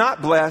and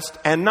not blessed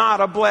and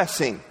not a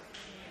blessing.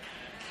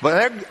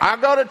 But I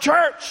go to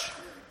church.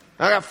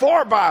 I got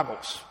 4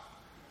 Bibles.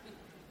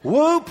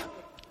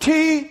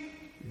 Whoop-tee-doo.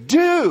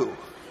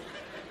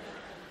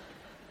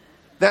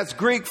 That's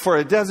Greek for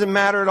it doesn't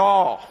matter at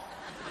all.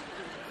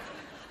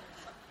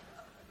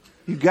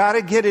 You got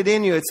to get it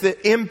in you. It's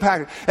the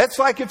impact. That's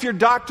like if your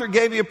doctor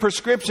gave you a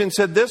prescription and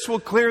said, this will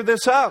clear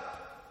this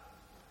up.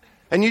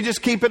 And you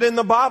just keep it in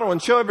the bottle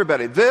and show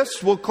everybody,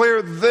 this will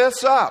clear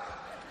this up.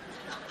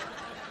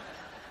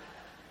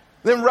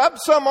 Then rub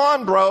some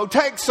on, bro.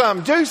 Take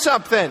some. Do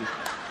something.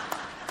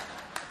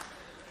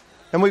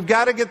 And we've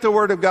got to get the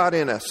Word of God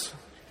in us.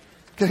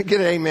 Can I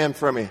get an amen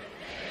from you? Amen.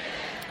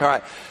 All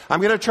right.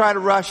 I'm going to try to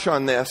rush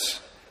on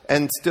this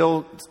and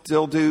still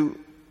do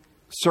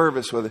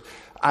service with it.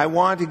 I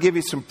want to give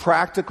you some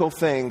practical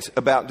things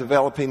about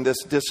developing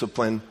this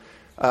discipline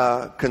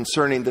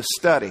concerning the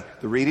study,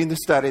 the reading, the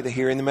study, the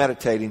hearing, the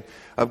meditating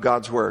of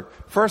God's Word.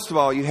 First of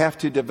all, you have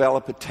to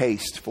develop a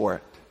taste for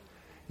it.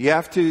 You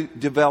have to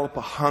develop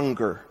a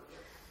hunger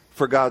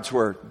for God's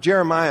Word.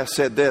 Jeremiah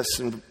said this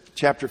in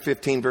chapter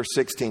 15, verse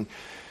 16.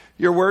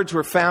 Your words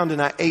were found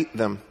and I ate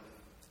them,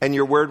 and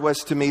your word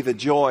was to me the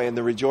joy and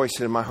the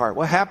rejoicing in my heart.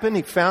 What happened?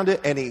 He found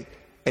it and he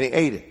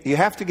ate it. You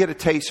have to get a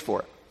taste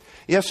for it.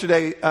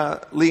 Yesterday,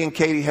 Lee and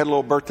Katie had a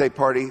little birthday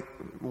party,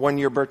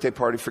 1-year birthday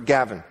party for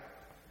Gavin.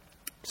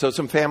 So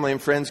some family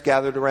and friends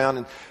gathered around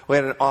and we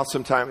had an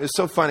awesome time. It was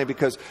so funny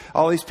because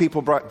all these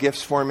people brought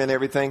gifts for him and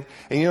everything.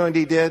 And you know what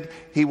he did?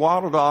 He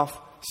waddled off,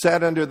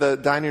 sat under the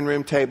dining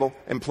room table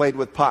and played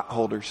with pot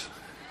holders.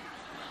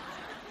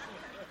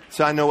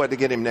 So I know what to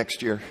get him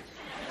next year.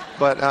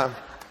 But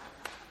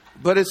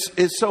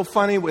it's so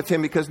funny with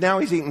him because now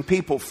he's eating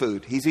people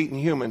food. He's eating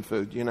human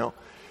food, you know.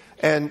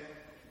 And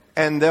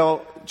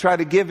they'll try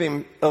to give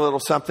him a little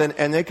something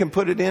and they can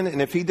put it in.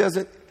 And if he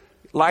doesn't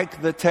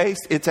like the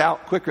taste, it's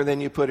out quicker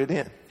than you put it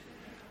in.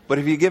 But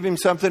if you give him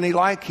something he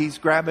likes, he's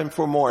grabbing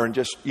for more and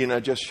just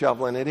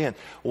shoveling it in.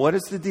 What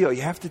is the deal?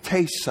 You have to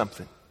taste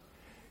something.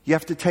 You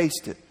have to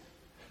taste it.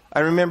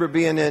 I remember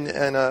being in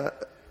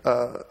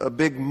a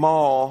big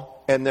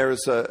mall and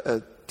there's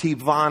a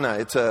Teavana.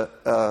 It's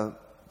a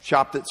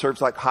shop that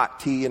serves like hot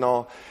tea and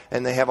all,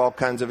 and they have all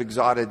kinds of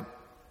exotic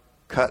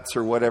cuts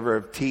or whatever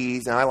of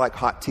teas. And I like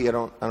hot tea. I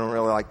don't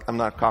really like. I'm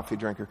not a coffee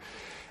drinker.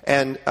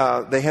 And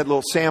they had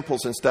little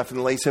samples and stuff. And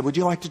the lady said, "Would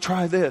you like to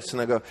try this?"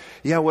 And I go,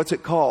 "Yeah, what's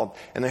it called?"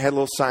 And they had a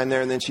little sign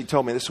there. And then she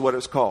told me this is what it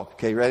was called.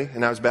 Okay, ready?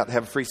 And I was about to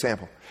have a free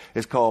sample.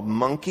 It's called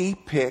Monkey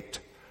Picked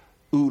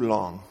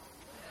Oolong.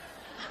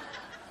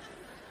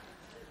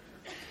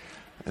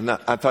 And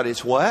I thought,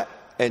 it's what?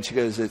 And she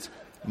goes, it's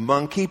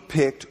Monkey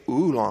Picked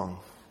Oolong.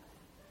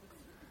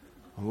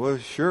 Well,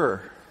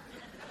 sure.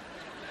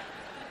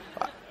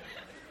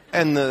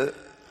 And the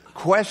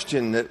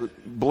question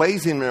that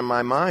blazing in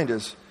my mind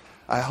is,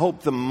 I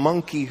hope the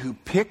monkey who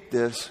picked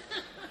this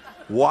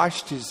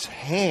washed his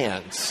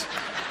hands.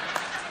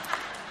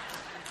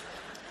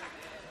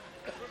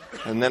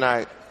 And then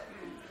I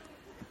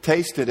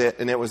tasted it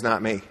and it was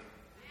not me.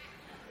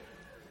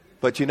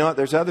 But you know what?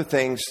 There's other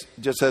things,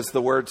 just as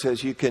the word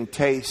says, you can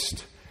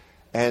taste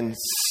and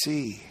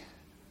see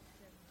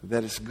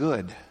that it's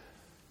good.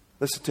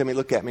 Listen to me,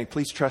 look at me.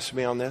 Please trust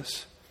me on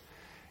this.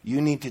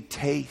 You need to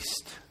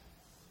taste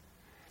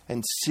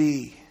and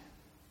see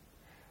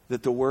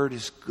that the word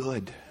is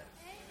good.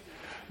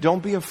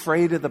 Don't be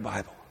afraid of the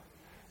Bible.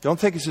 Don't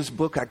think it's this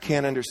book I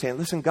can't understand.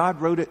 Listen,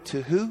 God wrote it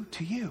to who?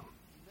 To you.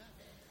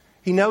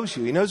 He knows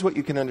you. He knows what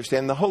you can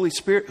understand. The Holy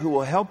Spirit who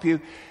will help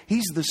you,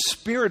 He's the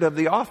spirit of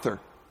the author.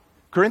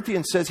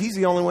 Corinthians says He's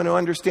the only one who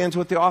understands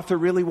what the author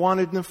really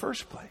wanted in the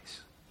first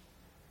place.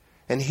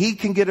 And He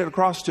can get it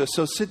across to us.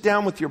 So sit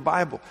down with your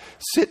Bible.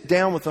 Sit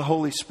down with the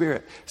Holy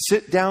Spirit.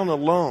 Sit down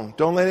alone.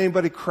 Don't let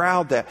anybody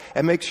crowd that.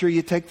 And make sure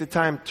you take the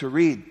time to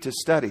read, to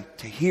study,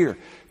 to hear,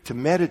 to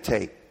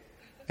meditate,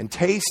 and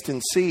taste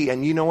and see.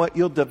 And you know what?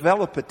 You'll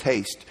develop a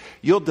taste.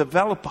 You'll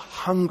develop a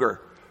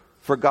hunger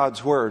for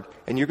God's Word.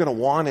 And you're going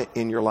to want it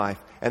in your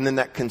life. And then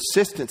that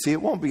consistency,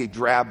 it won't be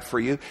drab for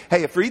you.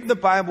 Hey, if reading the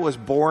Bible is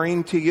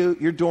boring to you,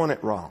 you're doing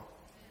it wrong.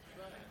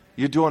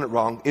 You're doing it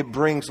wrong. It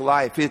brings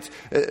life.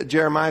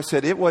 Jeremiah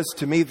said, it was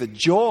to me the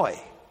joy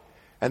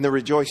and the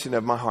rejoicing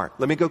of my heart.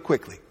 Let me go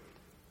quickly.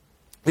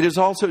 It is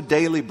also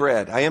daily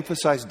bread. I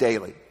emphasize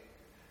daily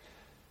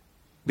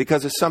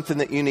because it's something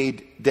that you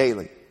need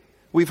daily.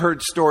 We've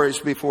heard stories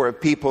before of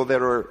people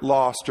that are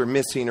lost or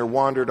missing or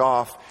wandered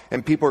off,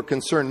 and people are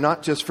concerned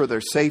not just for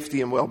their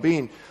safety and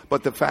well-being,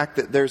 but the fact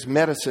that there's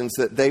medicines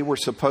that they were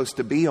supposed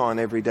to be on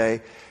every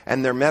day,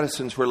 and their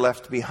medicines were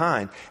left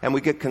behind. And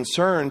we get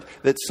concerned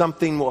that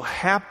something will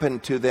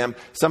happen to them,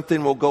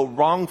 something will go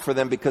wrong for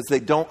them because they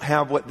don't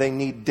have what they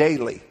need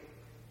daily.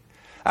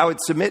 I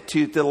would submit to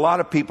you that a lot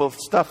of people,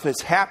 stuff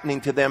is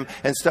happening to them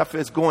and stuff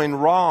is going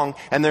wrong,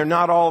 and they're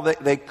not all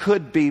that they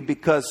could be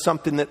because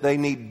something that they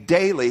need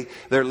daily,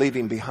 they're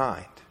leaving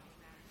behind.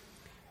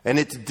 And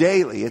it's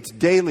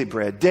daily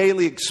bread,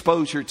 daily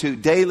exposure to,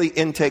 daily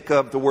intake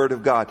of the Word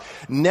of God.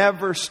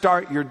 Never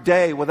start your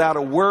day without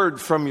a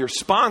word from your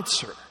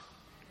sponsor.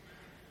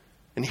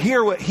 And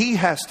hear what he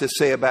has to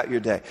say about your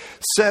day.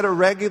 Set a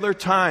regular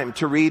time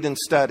to read and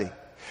study.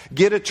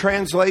 Get a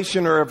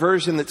translation or a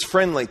version that's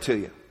friendly to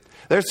you.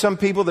 There's some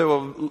people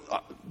that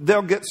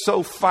they'll get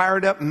so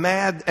fired up,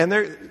 mad, and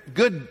they're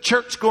good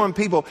church-going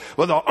people.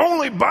 Well, the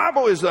only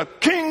Bible is the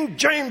King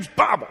James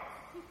Bible.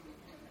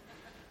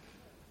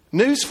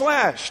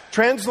 Newsflash,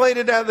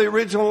 translated out of the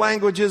original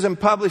languages and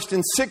published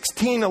in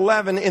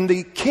 1611 in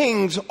the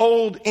King's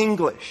Old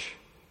English.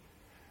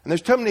 And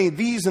there's too many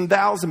these and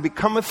thous and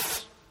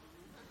becometh.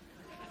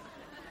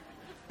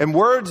 And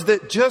words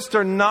that just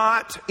are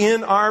not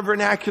in our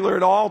vernacular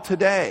at all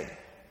today.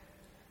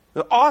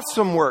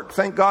 Awesome work.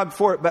 Thank God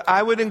for it. But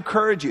I would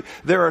encourage you.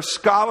 There are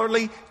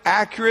scholarly,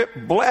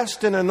 accurate,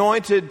 blessed, and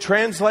anointed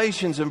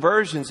translations and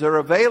versions that are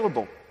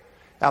available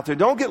out there.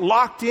 Don't get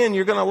locked in.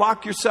 You're going to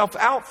lock yourself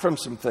out from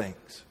some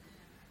things.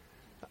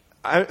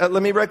 Let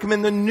me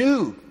recommend the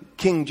New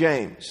King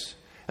James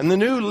and the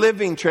New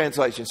Living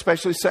Translation,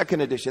 especially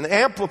second edition, the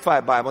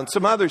Amplified Bible, and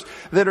some others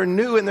that are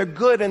new and they're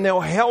good and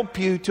they'll help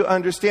you to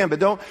understand. But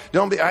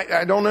don't be,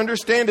 I don't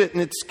understand it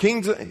and it's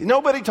King's.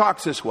 Nobody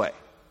talks this way.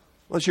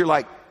 Unless you're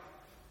like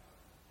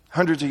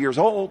hundreds of years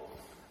old.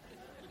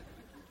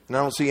 And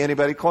I don't see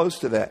anybody close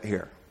to that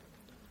here.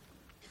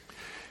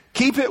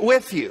 Keep it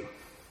with you.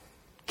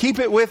 Keep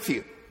it with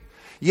you.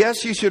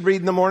 Yes, you should read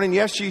in the morning.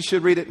 Yes, you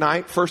should read at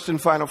night, first and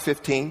final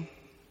 15.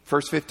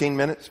 First 15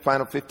 minutes,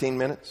 final 15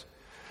 minutes.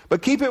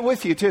 But keep it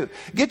with you too.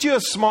 Get you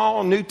a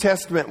small New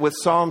Testament with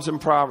Psalms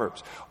and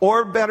Proverbs.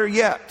 Or better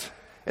yet,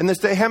 in this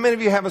day, how many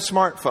of you have a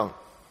smartphone?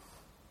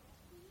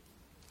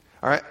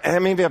 All right. How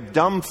many of you have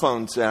dumb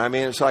phones then? I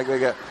mean, it's like they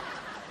got,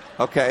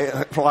 okay,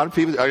 a lot of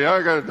people, oh yeah,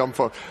 I got a dumb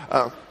phone.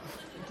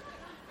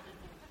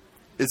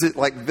 Is it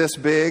like this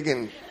big?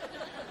 And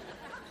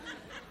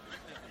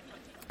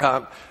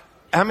how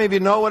many of you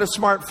know what a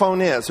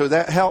smartphone is? So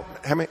that help?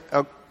 How many?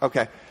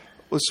 Okay.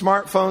 With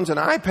smartphones and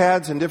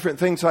iPads and different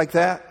things like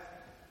that,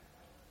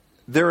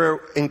 there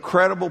are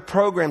incredible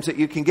programs that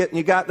you can get, and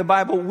you got the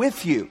Bible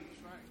with you.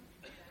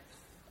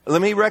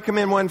 Let me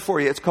recommend one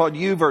for you. It's called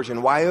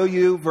YouVersion,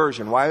 Y-O-U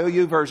version,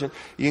 Y-O-U version.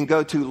 You can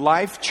go to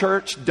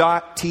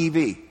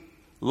lifechurch.tv,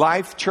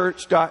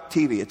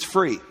 lifechurch.tv. It's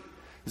free.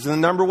 It's the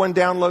number one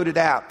downloaded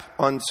app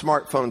on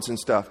smartphones and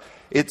stuff.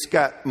 It's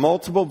got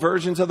multiple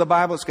versions of the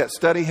Bible. It's got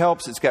study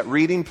helps. It's got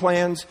reading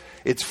plans.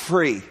 It's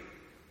free.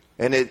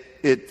 And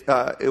it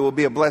will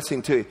be a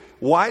blessing to you.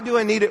 Why do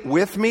I need it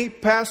with me,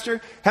 Pastor?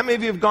 How many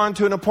of you have gone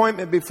to an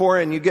appointment before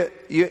and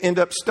you end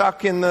up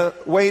stuck in the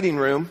waiting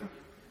room?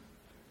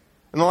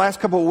 In the last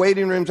couple of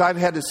waiting rooms I've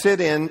had to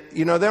sit in,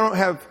 they don't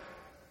have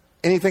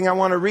anything I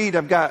want to read.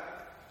 I've got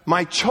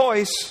my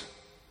choice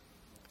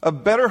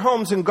of Better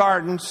Homes and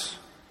Gardens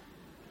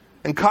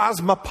and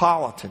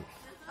Cosmopolitan.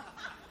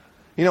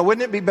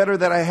 Wouldn't it be better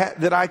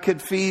that I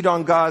could feed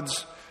on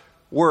God's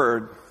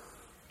Word?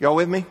 Y'all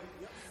with me?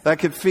 That I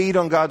could feed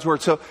on God's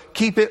Word. So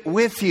keep it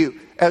with you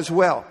as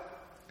well.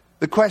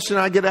 The question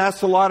I get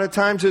asked a lot of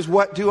times is,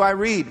 what do I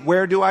read?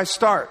 Where do I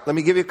start? Let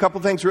me give you a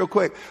couple things real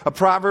quick. A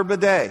proverb a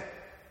day.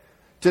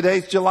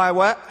 Today's July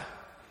what?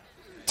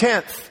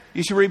 10th.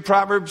 You should read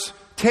Proverbs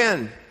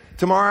 10.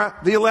 Tomorrow,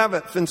 the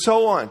 11th, and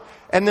so on.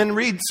 And then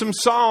read some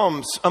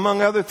Psalms,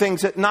 among other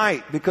things, at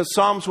night, because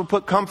Psalms will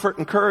put comfort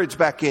and courage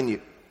back in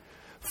you.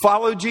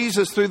 Follow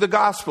Jesus through the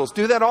Gospels.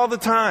 Do that all the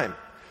time.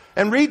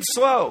 And read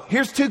slow.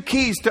 Here's 2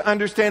 keys to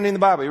understanding the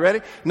Bible. You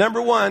ready?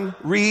 Number 1,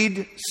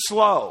 read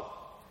slow.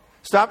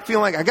 Stop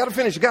feeling like, I got to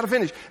finish.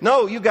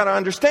 No, you got to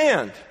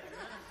understand.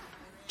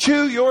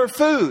 Chew your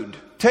food.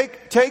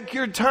 Take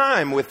your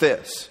time with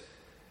this.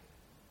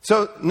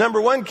 So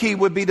number 1 key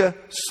would be to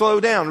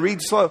slow down,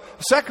 read slow.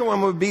 The second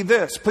one would be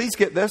this. Please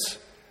get this.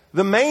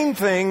 The main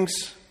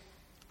things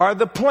are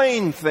the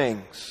plain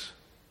things.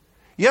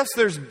 Yes,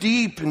 there's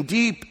deep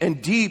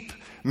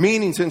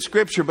meanings in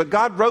Scripture, but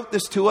God wrote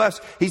this to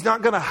us. He's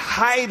not going to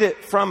hide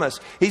it from us.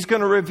 He's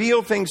going to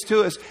reveal things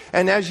to us.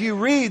 And as you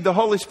read, the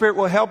Holy Spirit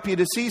will help you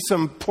to see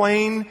some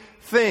plain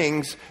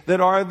things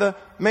that are the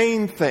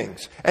main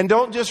things. And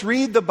don't just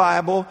read the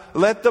Bible.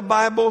 Let the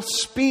Bible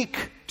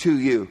speak to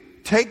you.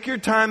 Take your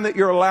time that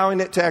you're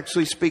allowing it to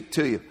actually speak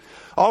to you.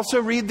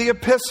 Also read the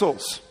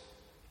epistles.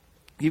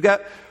 You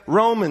got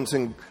Romans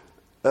and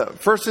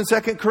 1st and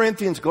 2nd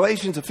Corinthians,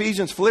 Galatians,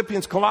 Ephesians,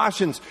 Philippians,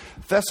 Colossians,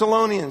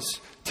 Thessalonians,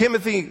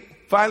 Timothy,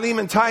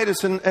 Philemon,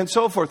 Titus, and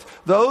so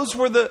forth. Those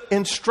were the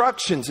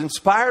instructions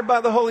inspired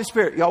by the Holy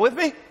Spirit. Y'all with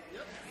me?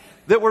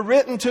 That were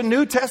written to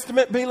New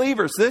Testament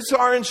believers. These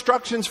are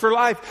instructions for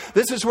life.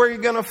 This is where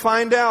you're going to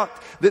find out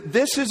that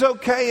this is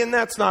okay and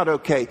that's not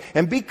okay.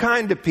 And be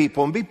kind to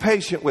people and be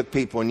patient with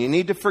people. And you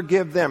need to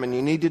forgive them and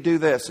you need to do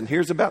this. And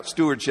here's about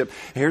stewardship.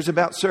 And here's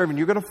about serving.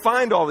 You're going to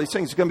find all these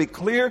things. It's going to be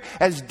clear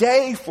as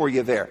day for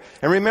you there.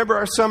 And remember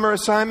our summer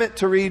assignment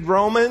to read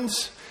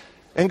Romans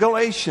and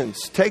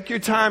Galatians. Take your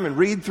time and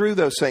read through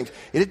those things.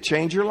 It'll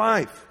change your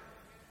life.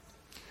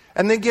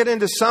 And then get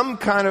into some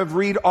kind of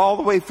read all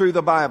the way through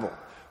the Bible.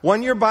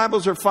 One-year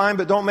Bibles are fine,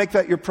 but don't make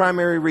that your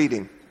primary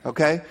reading,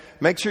 okay?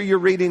 Make sure you're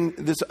reading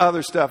this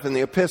other stuff in the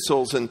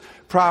epistles and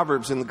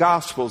Proverbs and the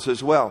Gospels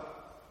as well.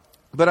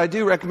 But I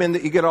do recommend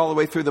that you get all the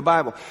way through the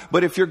Bible.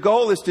 But if your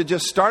goal is to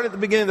just start at the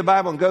beginning of the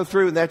Bible and go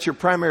through, and that's your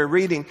primary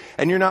reading,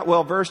 and you're not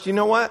well versed, you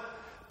know what?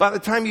 By the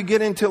time you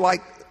get into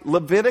like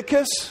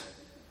Leviticus,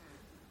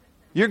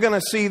 you're going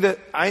to see that,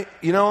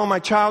 my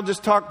child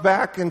just talked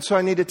back, and so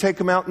I need to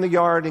take him out in the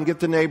yard and get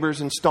the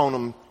neighbors and stone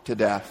them to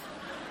death.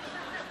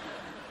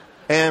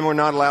 And we're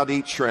not allowed to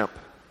eat shrimp.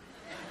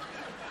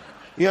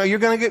 You're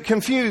going to get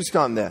confused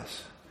on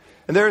this.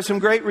 And there are some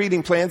great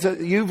reading plans. The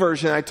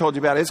YouVersion I told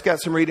you about, it's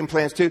got some reading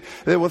plans too.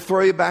 That will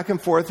throw you back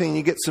and forth and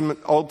you get some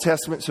Old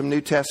Testament, some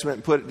New Testament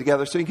and put it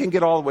together so you can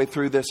get all the way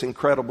through this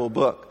incredible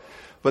book.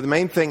 But the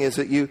main thing is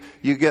that you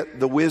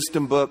get the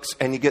wisdom books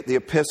and you get the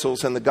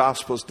epistles and the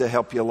Gospels to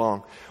help you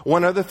along.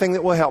 One other thing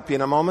that will help you,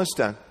 and I'm almost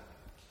done,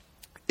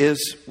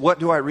 is what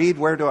do I read?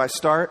 Where do I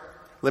start?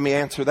 Let me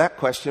answer that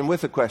question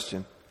with a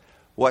question.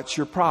 What's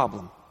your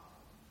problem?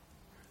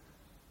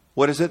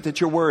 What is it that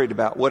you're worried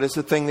about? What is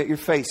the thing that you're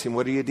facing?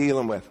 What are you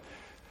dealing with?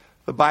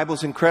 The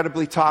Bible's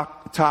incredibly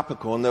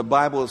topical, and the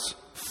Bible is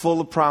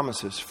full of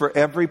promises. For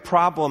every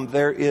problem,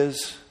 there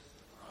is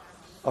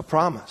a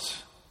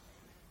promise.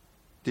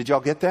 Did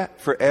y'all get that?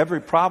 For every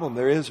problem,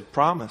 there is a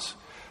promise.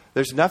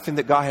 There's nothing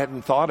that God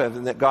hadn't thought of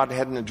and that God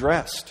hadn't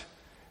addressed.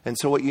 And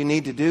so what you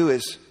need to do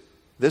is,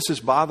 this is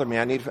bothering me.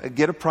 I need to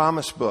get a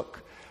promise book.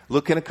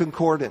 Look in a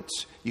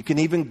concordance. You can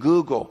even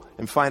Google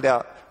and find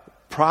out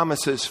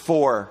promises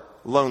for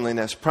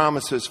loneliness,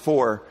 promises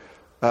for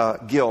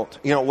guilt,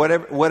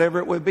 whatever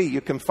it would be.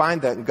 You can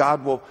find that, and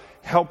God will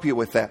help you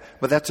with that.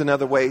 But that's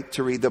another way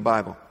to read the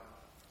Bible.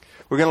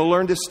 We're going to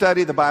learn to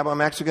study the Bible.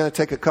 I'm actually going to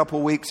take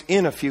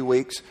a few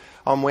weeks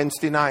on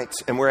Wednesday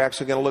nights, and we're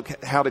actually going to look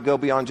at how to go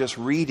beyond just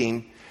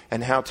reading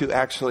and how to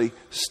actually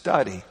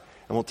study.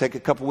 And we'll take a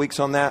couple weeks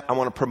on that. I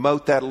want to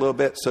promote that a little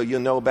bit so you'll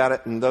know about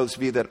it, and those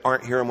of you that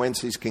aren't here on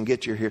Wednesdays can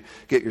get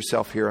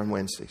yourself here on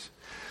Wednesdays.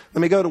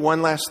 Let me go to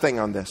one last thing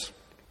on this.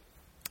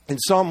 In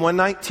Psalm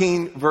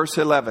 119, verse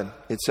 11,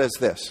 it says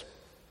this.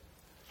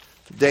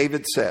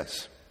 David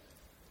says,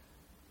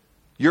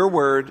 "Your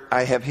word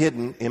I have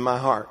hidden in my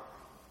heart,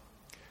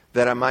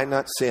 that I might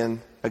not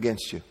sin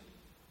against you."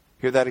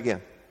 Hear that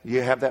again.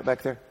 You have that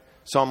back there?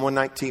 Psalm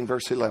 119,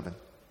 verse 11.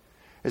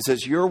 It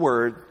says, "Your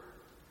word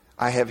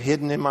I have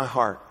hidden in my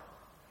heart,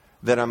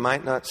 that I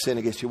might not sin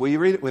against you." Will you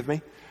read it with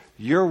me?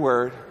 "Your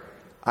word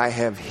I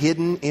have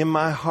hidden in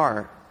my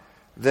heart,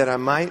 that I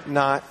might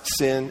not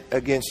sin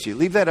against you."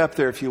 Leave that up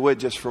there if you would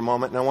just for a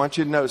moment. And I want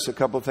you to notice a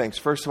couple of things.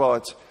 First of all,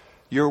 it's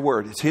your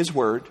word. It's His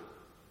word.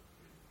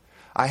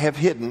 I have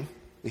hidden.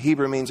 The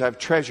Hebrew means I've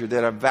treasured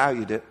it. I've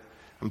valued it.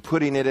 I'm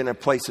putting it in a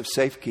place of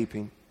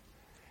safekeeping.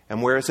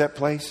 And where is that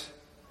place?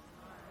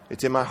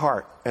 It's in my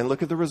heart. And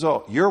look at the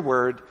result. Your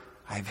word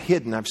I've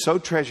hidden. I've so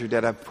treasured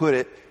it. I've put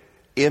it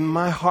in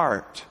my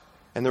heart.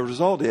 And the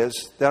result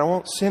is that I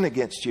won't sin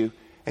against you.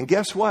 And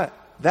guess what?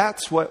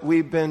 That's what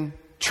we've been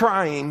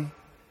trying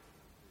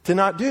to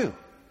not do.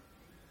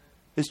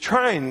 Is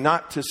trying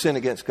not to sin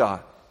against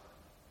God.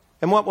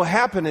 And what will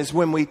happen is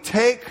when we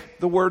take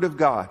the word of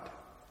God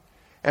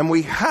and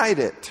we hide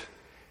it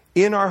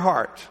in our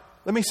heart.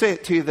 Let me say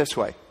it to you this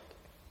way.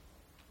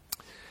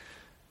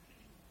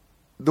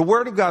 The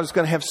word of God is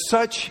going to have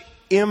such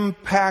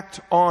impact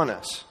on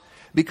us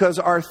because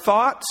our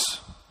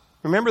thoughts,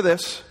 remember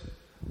this,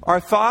 our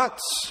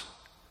thoughts,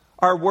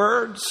 our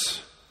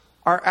words,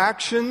 our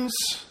actions,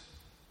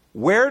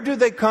 where do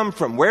they come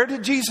from? Where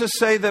did Jesus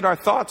say that our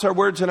thoughts, our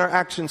words, and our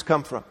actions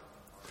come from?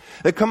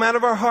 They come out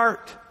of our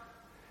heart.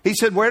 He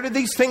said, where do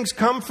these things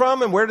come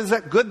from? And where does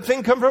that good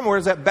thing come from? Where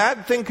does that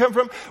bad thing come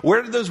from?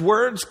 Where do those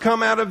words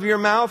come out of your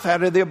mouth?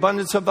 Out of the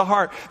abundance of the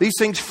heart. These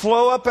things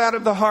flow up out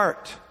of the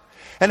heart.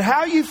 And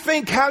how you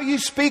think, how you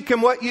speak,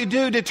 and what you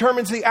do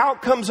determines the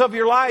outcomes of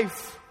your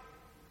life.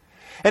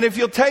 And if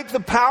you'll take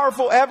the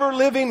powerful,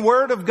 ever-living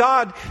Word of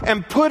God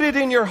and put it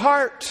in your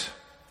heart,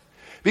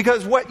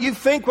 because what you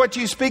think, what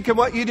you speak, and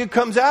what you do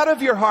comes out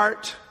of your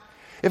heart.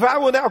 If I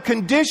will now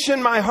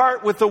condition my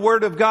heart with the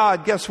Word of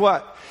God, guess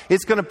what?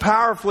 It's going to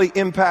powerfully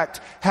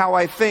impact how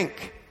I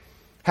think,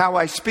 how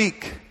I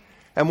speak,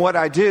 and what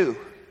I do.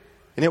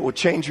 And it will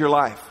change your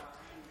life.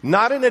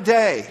 Not in a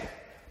day,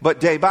 but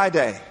day by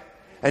day,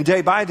 and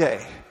day by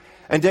day,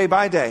 and day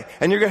by day.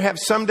 And you're going to have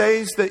some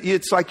days that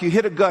it's like you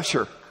hit a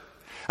gusher.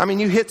 I mean,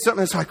 you hit something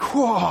that's like,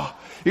 whoa.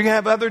 You're going to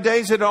have other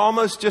days that it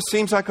almost just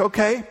seems like,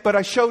 okay, but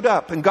I showed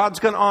up, and God's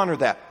going to honor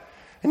that.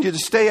 And you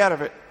just stay out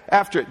of it,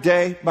 after it,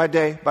 day by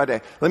day by day.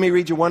 Let me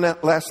read you one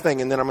last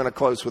thing, and then I'm going to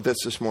close with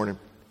this morning.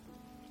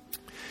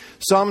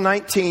 Psalm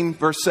 19,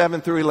 verse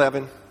 7 through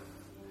 11,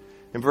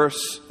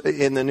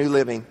 in the New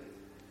Living.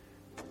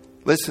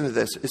 Listen to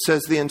this. It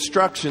says, the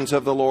instructions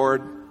of the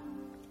Lord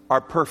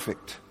are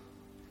perfect,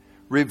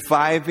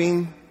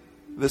 reviving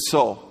the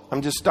soul.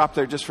 I'm just stop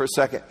there just for a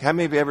second. How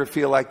many of you ever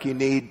feel like you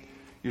need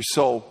your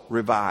soul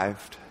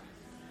revived?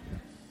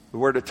 The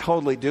Word will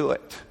totally do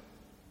it.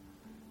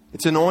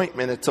 It's an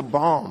ointment. It's a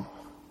balm.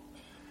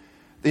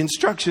 The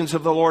instructions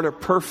of the Lord are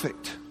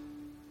perfect,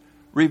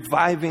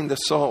 reviving the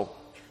soul.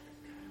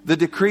 The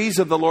decrees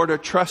of the Lord are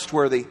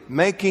trustworthy,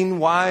 making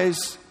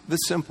wise the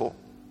simple.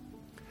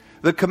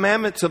 The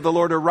commandments of the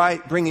Lord are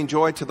right, bringing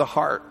joy to the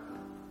heart.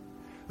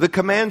 The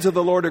commands of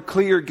the Lord are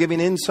clear,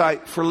 giving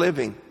insight for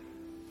living.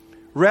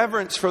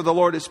 Reverence for the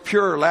Lord is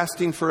pure,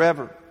 lasting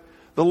forever.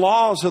 The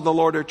laws of the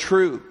Lord are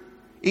true.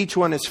 Each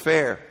one is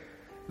fair.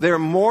 They are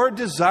more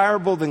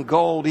desirable than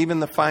gold, even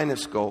the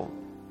finest gold.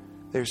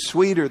 They're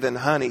sweeter than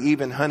honey,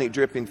 even honey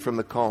dripping from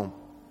the comb.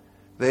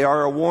 They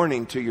are a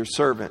warning to your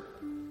servant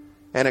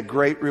and a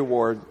great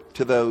reward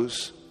to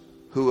those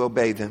who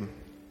obey them.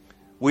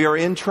 We are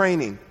in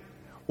training.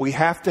 We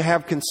have to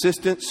have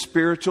consistent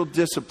spiritual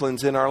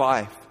disciplines in our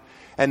life.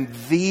 And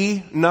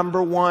the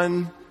number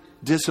one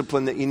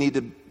discipline that you need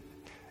to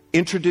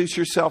introduce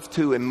yourself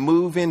to and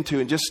move into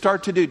and just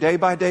start to do day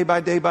by day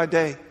by day by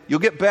day. You'll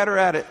get better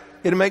at it.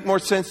 It'll make more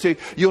sense to you.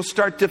 You'll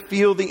start to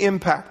feel the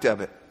impact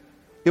of it.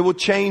 It will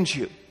change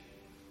you.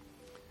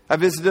 I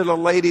visited a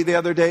lady the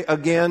other day,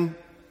 again,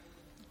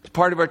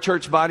 part of our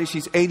church body.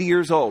 She's 80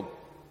 years old.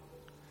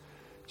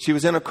 She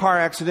was in a car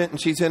accident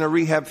and she's in a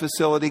rehab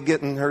facility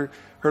getting her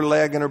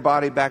leg and her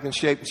body back in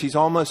shape. She's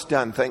almost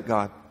done, thank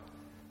God.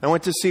 I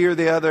went to see her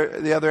the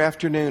other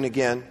afternoon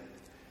again.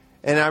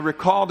 And I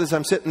recalled as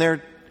I'm sitting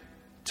there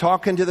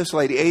talking to this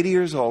lady, 80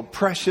 years old,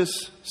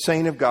 precious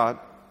saint of God,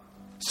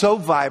 so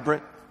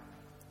vibrant.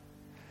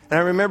 And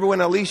I remember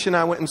when Alicia and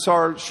I went and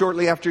saw her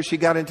shortly after she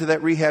got into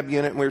that rehab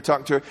unit and we were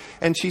talking to her.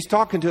 And she's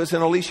talking to us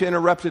and Alicia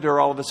interrupted her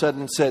all of a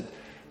sudden and said,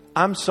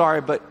 I'm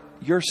sorry, but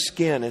your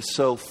skin is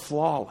so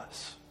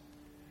flawless.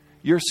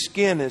 Your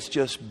skin is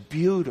just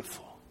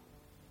beautiful.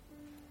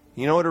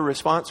 You know what her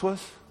response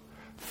was?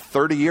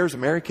 30 years of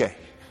Mary Kay.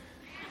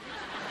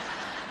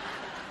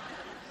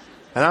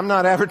 And I'm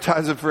not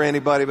advertising for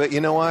anybody, but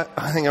you know what?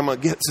 I think I'm going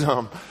to get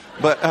some.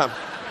 But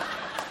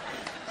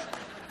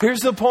here's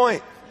the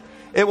point.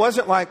 It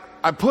wasn't like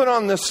I put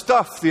on this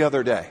stuff the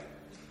other day.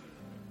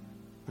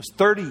 It was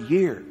 30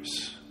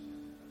 years.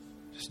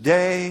 Just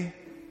day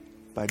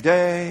by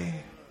day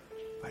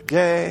by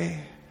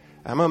day.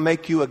 I'm going to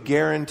make you a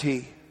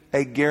guarantee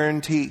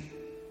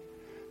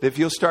that if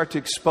you'll start to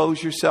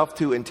expose yourself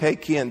to and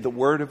take in the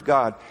Word of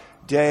God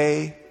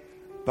day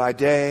by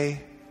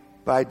day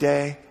by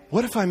day.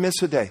 What if I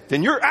miss a day?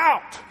 Then you're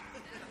out.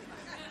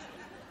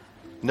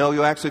 No,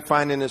 you'll actually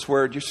find in this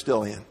Word you're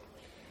still in.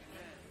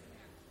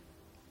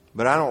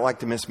 But I don't like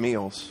to miss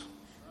meals.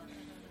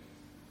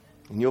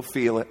 And you'll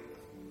feel it.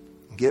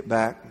 Get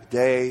back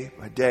day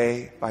by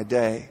day by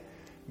day.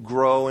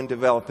 Grow and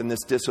develop in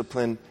this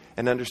discipline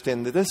and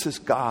understand that this is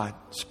God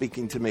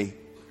speaking to me.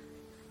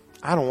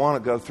 I don't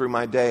want to go through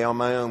my day on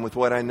my own with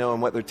what I know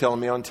and what they're telling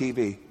me on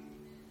TV.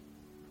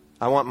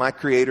 I want my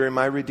Creator and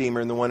my Redeemer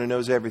and the one who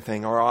knows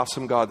everything, our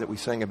awesome God that we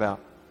sing about.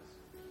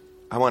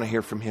 I want to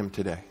hear from Him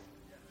today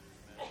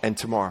and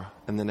tomorrow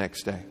and the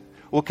next day.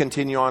 We'll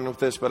continue on with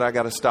this, but I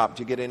got to stop.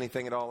 Did you get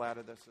anything at all out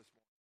of this?